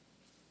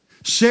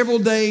 Several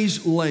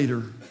days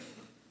later,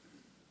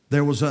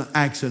 there was an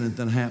accident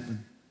that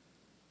happened.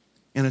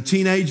 And a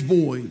teenage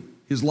boy,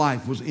 his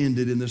life was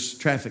ended in this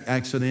traffic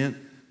accident.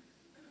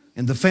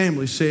 And the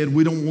family said,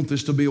 we don't want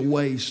this to be a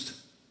waste,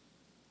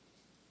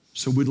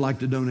 so we'd like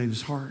to donate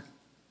his heart.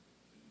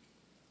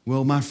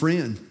 Well, my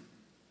friend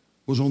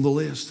was on the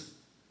list.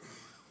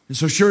 And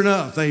so sure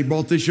enough, they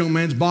brought this young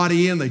man's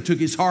body in. They took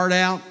his heart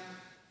out.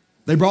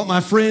 They brought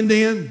my friend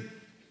in.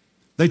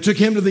 They took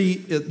him to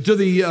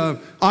the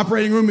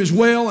operating room as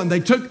well, and they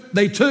took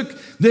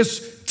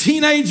this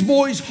teenage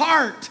boy's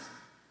heart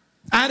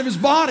out of his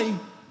body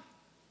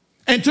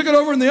and took it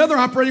over in the other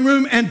operating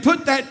room and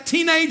put that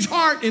teenage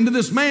heart into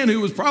this man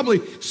who was probably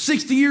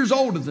 60 years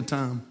old at the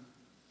time.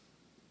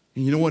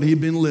 And you know what?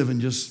 He'd been living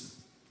just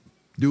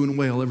doing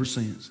well ever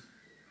since.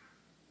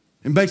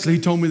 And basically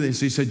he told me this.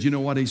 He said, you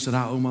know what? He said,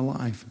 I owe my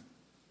life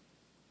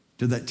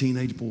to that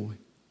teenage boy.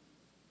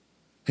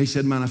 He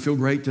said, man, I feel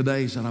great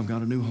today. He said, I've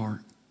got a new heart.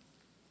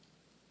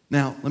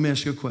 Now, let me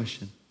ask you a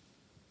question.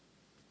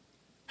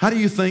 How do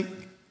you think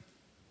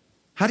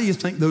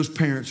those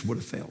parents would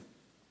have felt?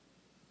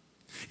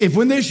 If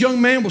when this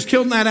young man was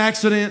killed in that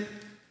accident,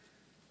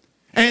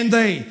 and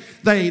they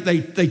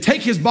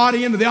take his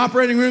body into the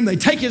operating room, they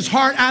take his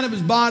heart out of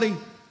his body,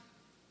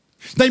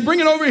 they bring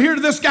it over here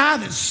to this guy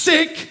that's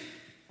sick,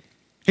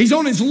 he's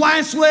on his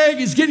last leg,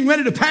 he's getting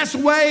ready to pass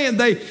away, and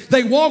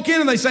they walk in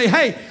and they say,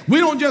 hey, we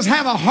don't just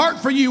have a heart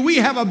for you, we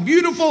have a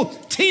beautiful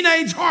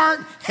teenage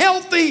heart,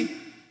 healthy,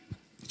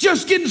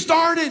 just getting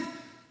started.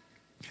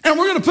 And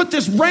we're going to put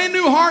this brand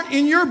new heart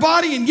in your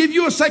body and give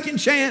you a second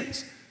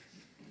chance.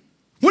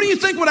 What do you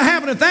think would have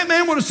happened if that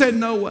man would have said,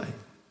 no way,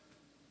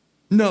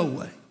 no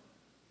way.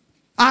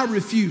 I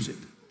refuse it.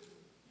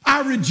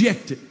 I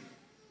reject it.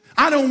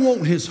 I don't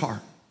want his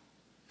heart.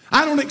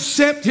 I don't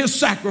accept his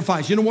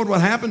sacrifice. You know what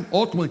would happen?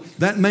 Ultimately,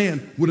 that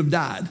man would have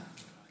died.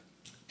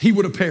 He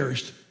would have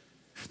perished.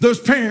 Those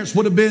parents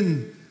would have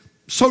been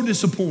so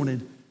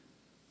disappointed.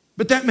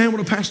 But that man would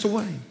have passed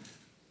away.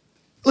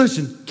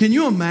 Listen, can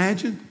you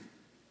imagine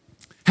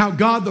how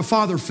God the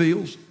Father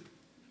feels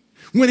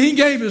when he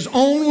gave his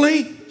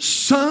only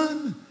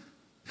son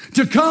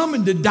to come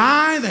and to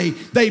die?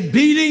 They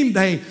beat him,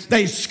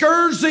 they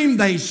scourged him,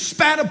 they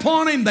spat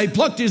upon him, they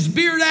plucked his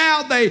beard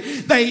out,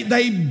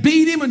 they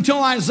beat him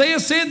until Isaiah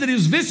said that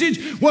his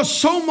visage was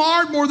so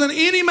marred more than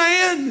any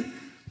man.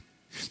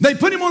 They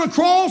put him on a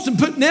cross and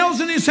put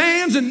nails in his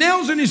hands and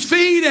nails in his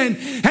feet,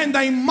 and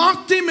they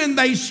mocked him and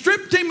they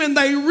stripped him and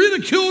they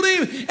ridiculed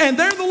him, and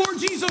there the Lord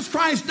Jesus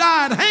Christ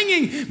died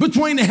hanging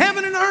between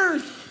heaven and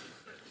earth.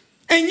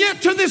 And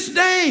yet to this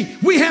day,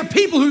 we have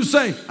people who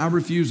say, I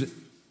refuse it.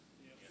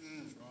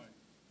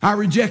 I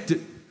reject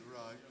it.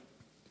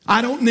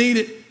 I don't need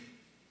it.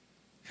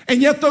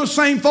 And yet those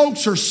same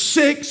folks are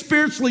sick,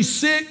 spiritually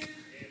sick,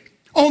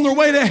 on their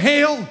way to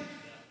hell.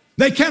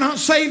 They cannot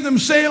save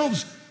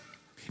themselves.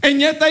 And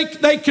yet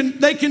they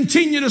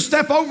continue to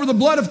step over the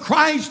blood of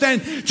Christ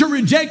and to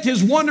reject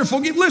his wonderful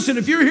gift. Listen,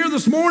 if you're here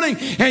this morning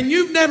and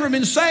you've never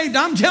been saved,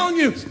 I'm telling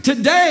you,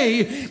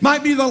 today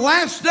might be the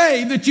last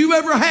day that you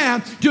ever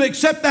have to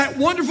accept that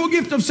wonderful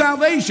gift of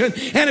salvation.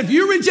 And if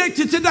you reject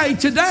it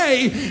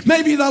today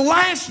may be the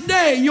last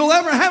day you'll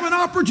ever have an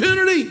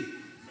opportunity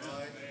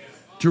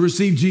to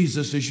receive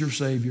Jesus as your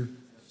Savior.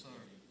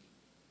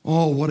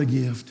 Oh, what a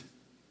gift.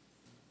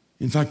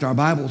 In fact, the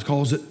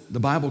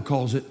Bible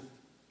calls it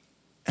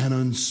an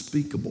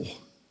unspeakable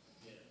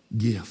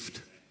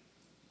gift.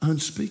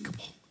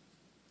 Unspeakable.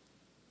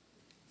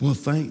 Well,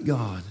 thank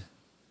God.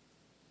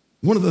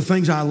 One of the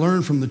things I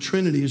learned from the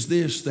Trinity is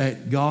this,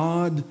 that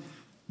God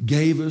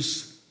gave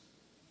us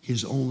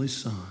his only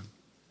Son.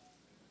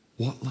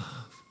 What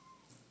love.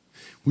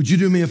 Would you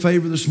do me a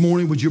favor this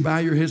morning? Would you bow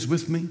your heads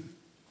with me?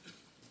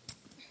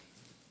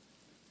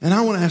 And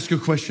I want to ask you a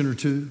question or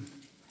two.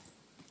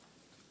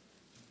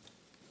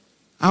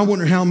 I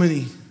wonder how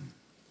many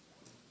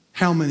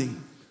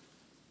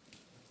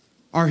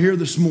are here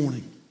this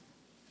morning.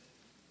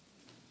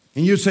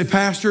 And you'd say,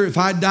 Pastor, if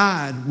I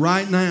died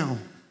right now,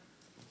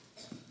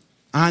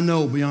 I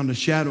know beyond a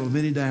shadow of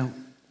any doubt,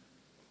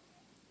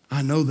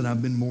 I know that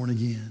I've been born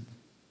again.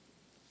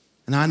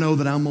 And I know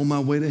that I'm on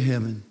my way to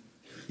heaven.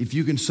 If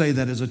you can say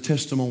that as a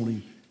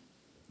testimony,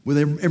 with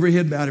every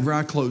head bowed, every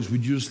eye closed,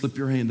 would you just slip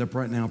your hand up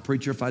right now?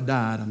 Preacher, if I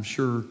died, I'm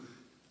sure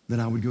that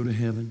I would go to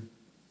heaven.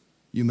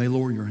 You may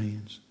lower your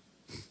hands.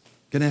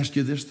 Can I ask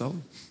you this, though?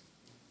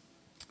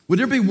 Would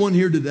there be one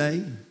here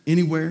today,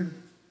 anywhere,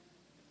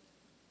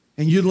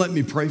 and you'd let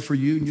me pray for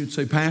you, and you'd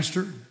say,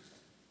 Pastor,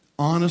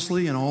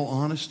 honestly, in all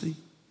honesty,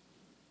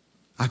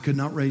 I could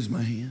not raise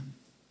my hand.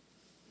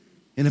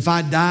 And if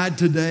I died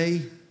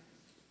today,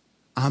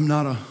 I'm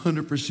not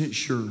 100%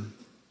 sure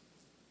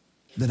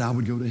that I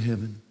would go to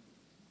heaven.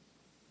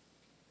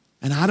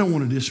 And I don't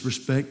want to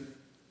disrespect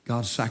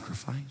God's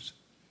sacrifice.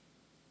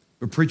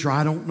 But preacher,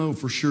 I don't know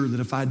for sure that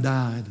if I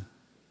died,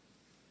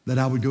 that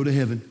I would go to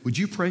heaven. Would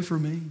you pray for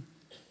me?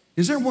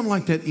 Is there one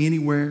like that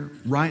anywhere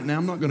right now?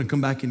 I'm not going to come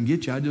back and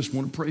get you. I just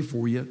want to pray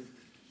for you.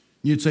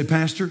 You'd say,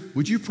 Pastor,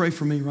 would you pray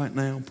for me right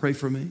now? Pray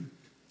for me.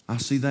 I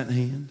see that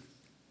hand.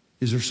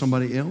 Is there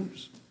somebody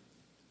else?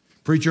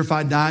 Preacher, if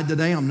I died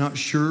today, I'm not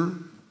sure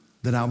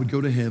that I would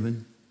go to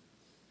heaven.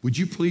 Would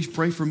you please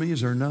pray for me?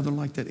 Is there another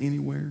like that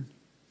anywhere?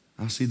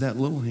 I see that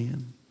little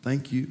hand.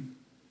 Thank you.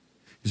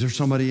 Is there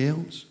somebody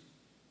else?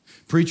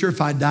 Preacher, if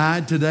I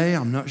died today,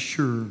 I'm not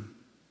sure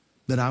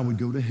that I would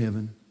go to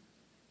heaven.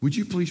 Would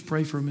you please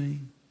pray for me?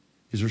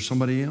 Is there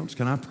somebody else?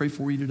 Can I pray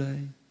for you today?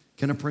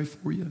 Can I pray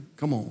for you?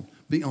 Come on,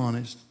 be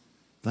honest.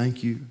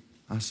 Thank you.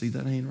 I see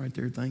that hand right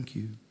there. Thank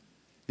you.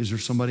 Is there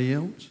somebody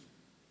else?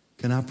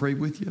 Can I pray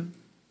with you?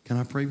 Can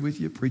I pray with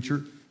you?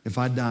 Preacher, if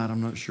I died,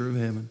 I'm not sure of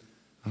heaven.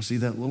 I see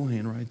that little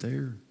hand right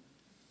there.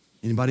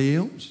 Anybody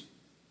else?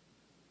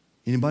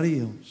 Anybody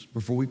else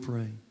before we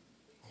pray?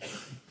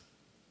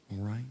 All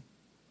right.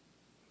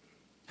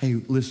 Hey,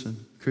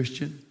 listen,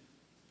 Christian,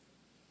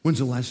 when's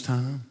the last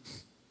time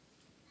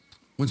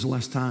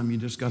you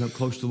just got up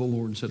close to the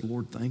Lord and said,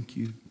 Lord, thank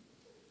you.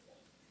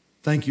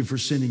 Thank you for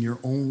sending your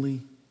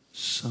only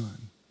Son.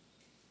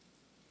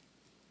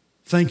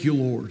 Thank you,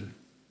 Lord,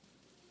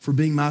 for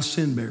being my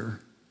sin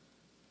bearer,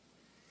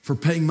 for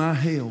paying my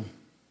hell.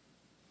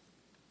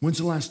 When's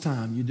the last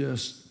time you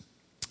just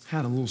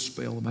had a little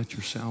spell about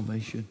your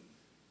salvation?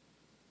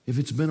 If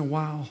it's been a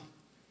while,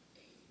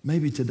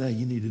 maybe today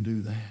you need to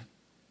do that.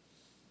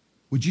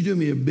 Would you do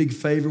me a big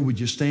favor? Would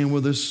you stand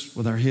with us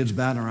with our heads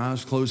bowed and our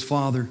eyes closed?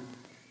 Father,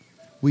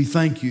 we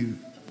thank you.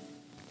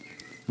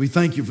 We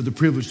thank you for the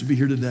privilege to be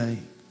here today.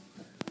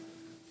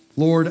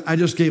 Lord, I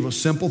just gave a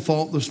simple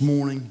thought this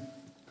morning.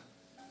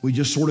 We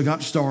just sort of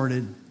got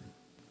started.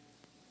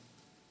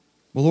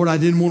 But Lord, I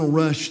didn't want to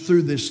rush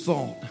through this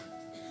thought.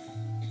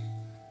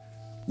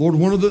 Lord,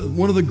 one of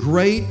the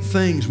great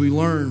things we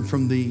learn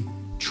from the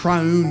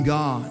triune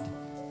God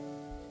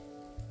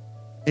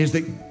is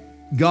that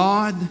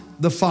God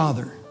the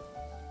Father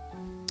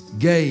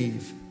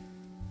gave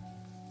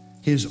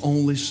his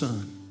only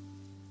Son.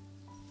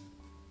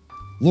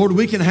 Lord,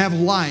 we can have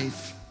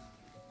life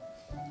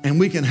and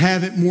we can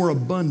have it more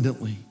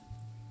abundantly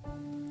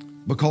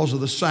because of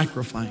the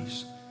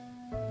sacrifice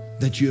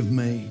that you have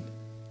made.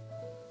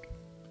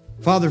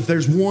 Father, if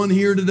there's one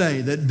here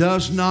today that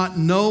does not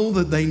know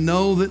that they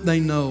know that they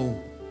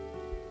know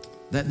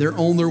that they're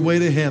on their way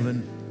to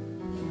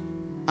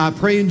heaven, I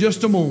pray in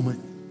just a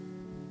moment,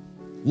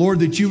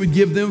 Lord, that you would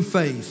give them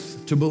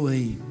faith to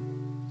believe.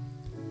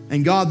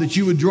 And God, that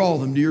you would draw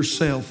them to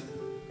yourself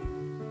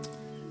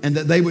and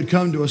that they would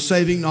come to a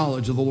saving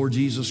knowledge of the Lord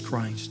Jesus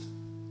Christ.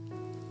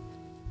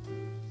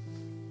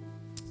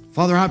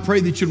 Father, I pray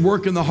that you'd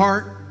work in the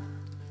heart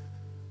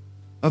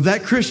of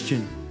that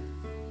Christian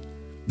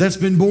that's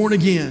been born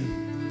again.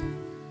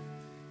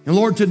 And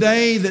Lord,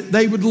 today that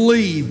they would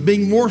leave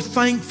being more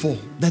thankful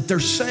that they're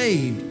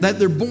saved, that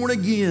they're born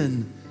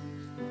again.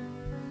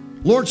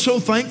 Lord, so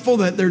thankful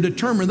that they're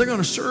determined they're going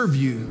to serve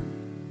you.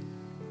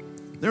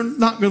 They're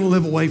not going to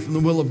live away from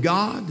the will of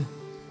God.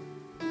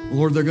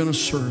 Lord, they're going to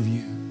serve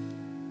you.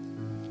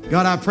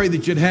 God, I pray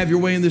that you'd have your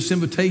way in this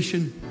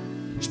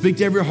invitation. Speak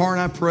to every heart,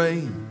 I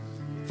pray.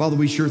 Father,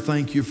 we sure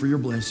thank you for your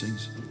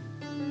blessings.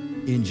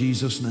 In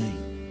Jesus'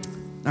 name.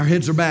 Our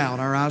heads are bowed.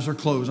 Our eyes are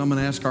closed. I'm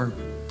going to ask our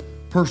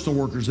personal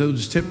workers, they'll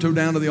just tiptoe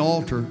down to the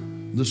altar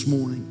this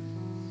morning.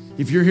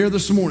 If you're here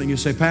this morning, you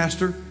say,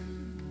 Pastor,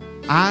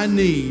 I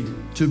need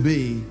to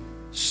be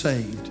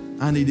saved.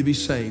 I need to be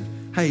saved.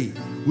 Hey,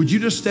 would you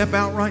just step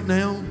out right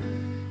now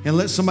and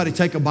let somebody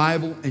take a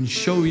Bible and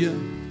show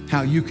you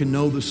how you can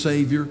know the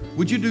Savior?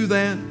 Would you do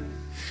that?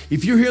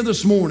 If you're here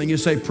this morning and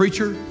say,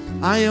 Preacher,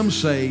 I am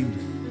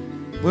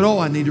saved, but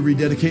I need to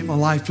rededicate my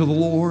life to the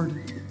Lord.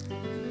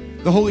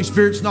 The Holy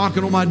Spirit's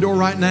knocking on my door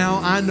right now.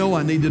 I know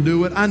I need to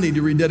do it. I need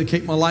to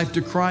rededicate my life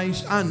to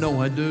Christ. I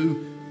know I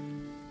do.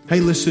 Hey,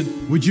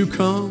 listen, would you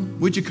come?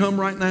 Would you come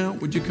right now?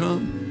 Would you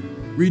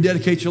come?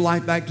 Rededicate your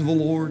life back to the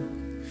Lord.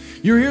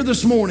 You're here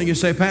this morning and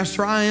say,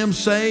 Pastor, I am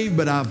saved,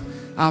 but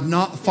I've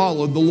not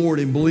followed the Lord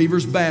in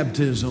believer's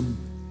baptism.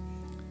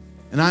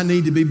 And I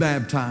need to be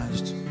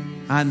baptized.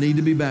 I need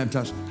to be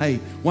baptized.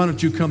 Hey, why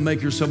don't you come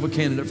make yourself a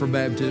candidate for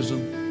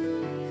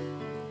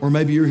baptism? Or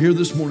maybe you're here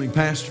this morning,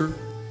 Pastor,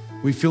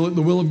 we feel it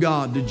the will of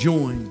God to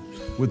join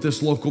with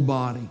this local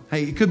body.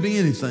 Hey, it could be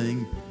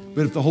anything,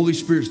 but if the Holy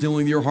Spirit's dealing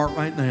with your heart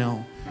right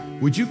now,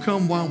 would you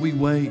come while we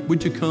wait?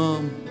 Would you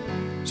come?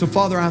 So,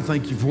 Father, I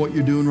thank you for what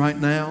you're doing right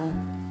now.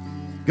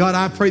 God,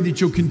 I pray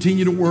that you'll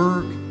continue to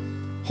work.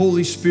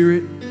 Holy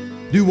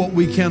Spirit, do what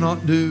we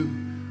cannot do.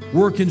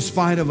 Work in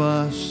spite of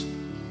us.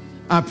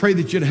 I pray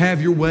that you'd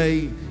have your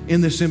way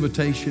in this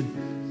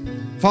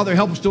invitation. Father,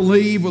 help us to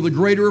leave with a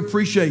greater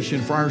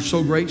appreciation for our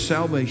so great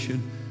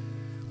salvation.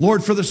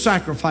 Lord, for the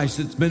sacrifice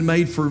that's been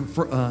made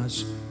for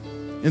us.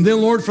 And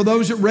then, Lord, for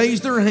those that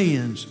raised their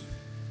hands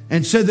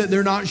and said that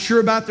they're not sure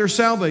about their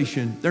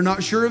salvation, they're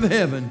not sure of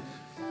heaven.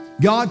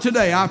 God,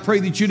 today I pray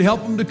that you'd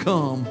help them to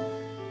come.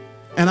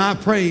 And I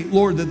pray,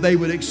 Lord, that they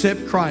would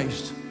accept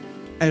Christ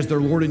as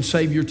their Lord and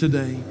Savior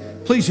today.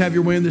 Please have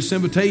your way in this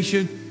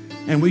invitation.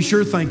 And we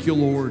sure thank you,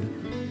 Lord,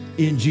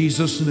 in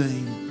Jesus'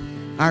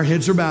 name. Our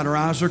heads are bowed, our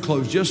eyes are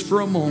closed, just for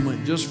a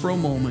moment, just for a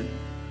moment.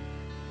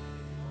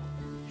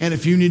 And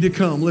if you need to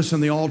come,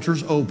 listen, the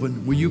altar's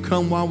open. Will you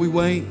come while we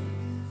wait?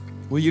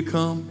 Will you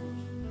come?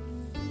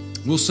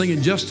 We'll sing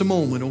in just a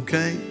moment,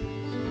 okay?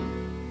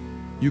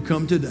 You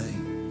come today.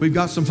 We've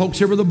got some folks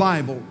here with the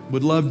Bible.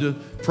 Would love to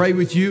pray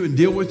with you and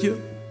deal with you.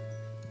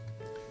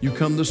 You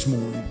come this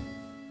morning.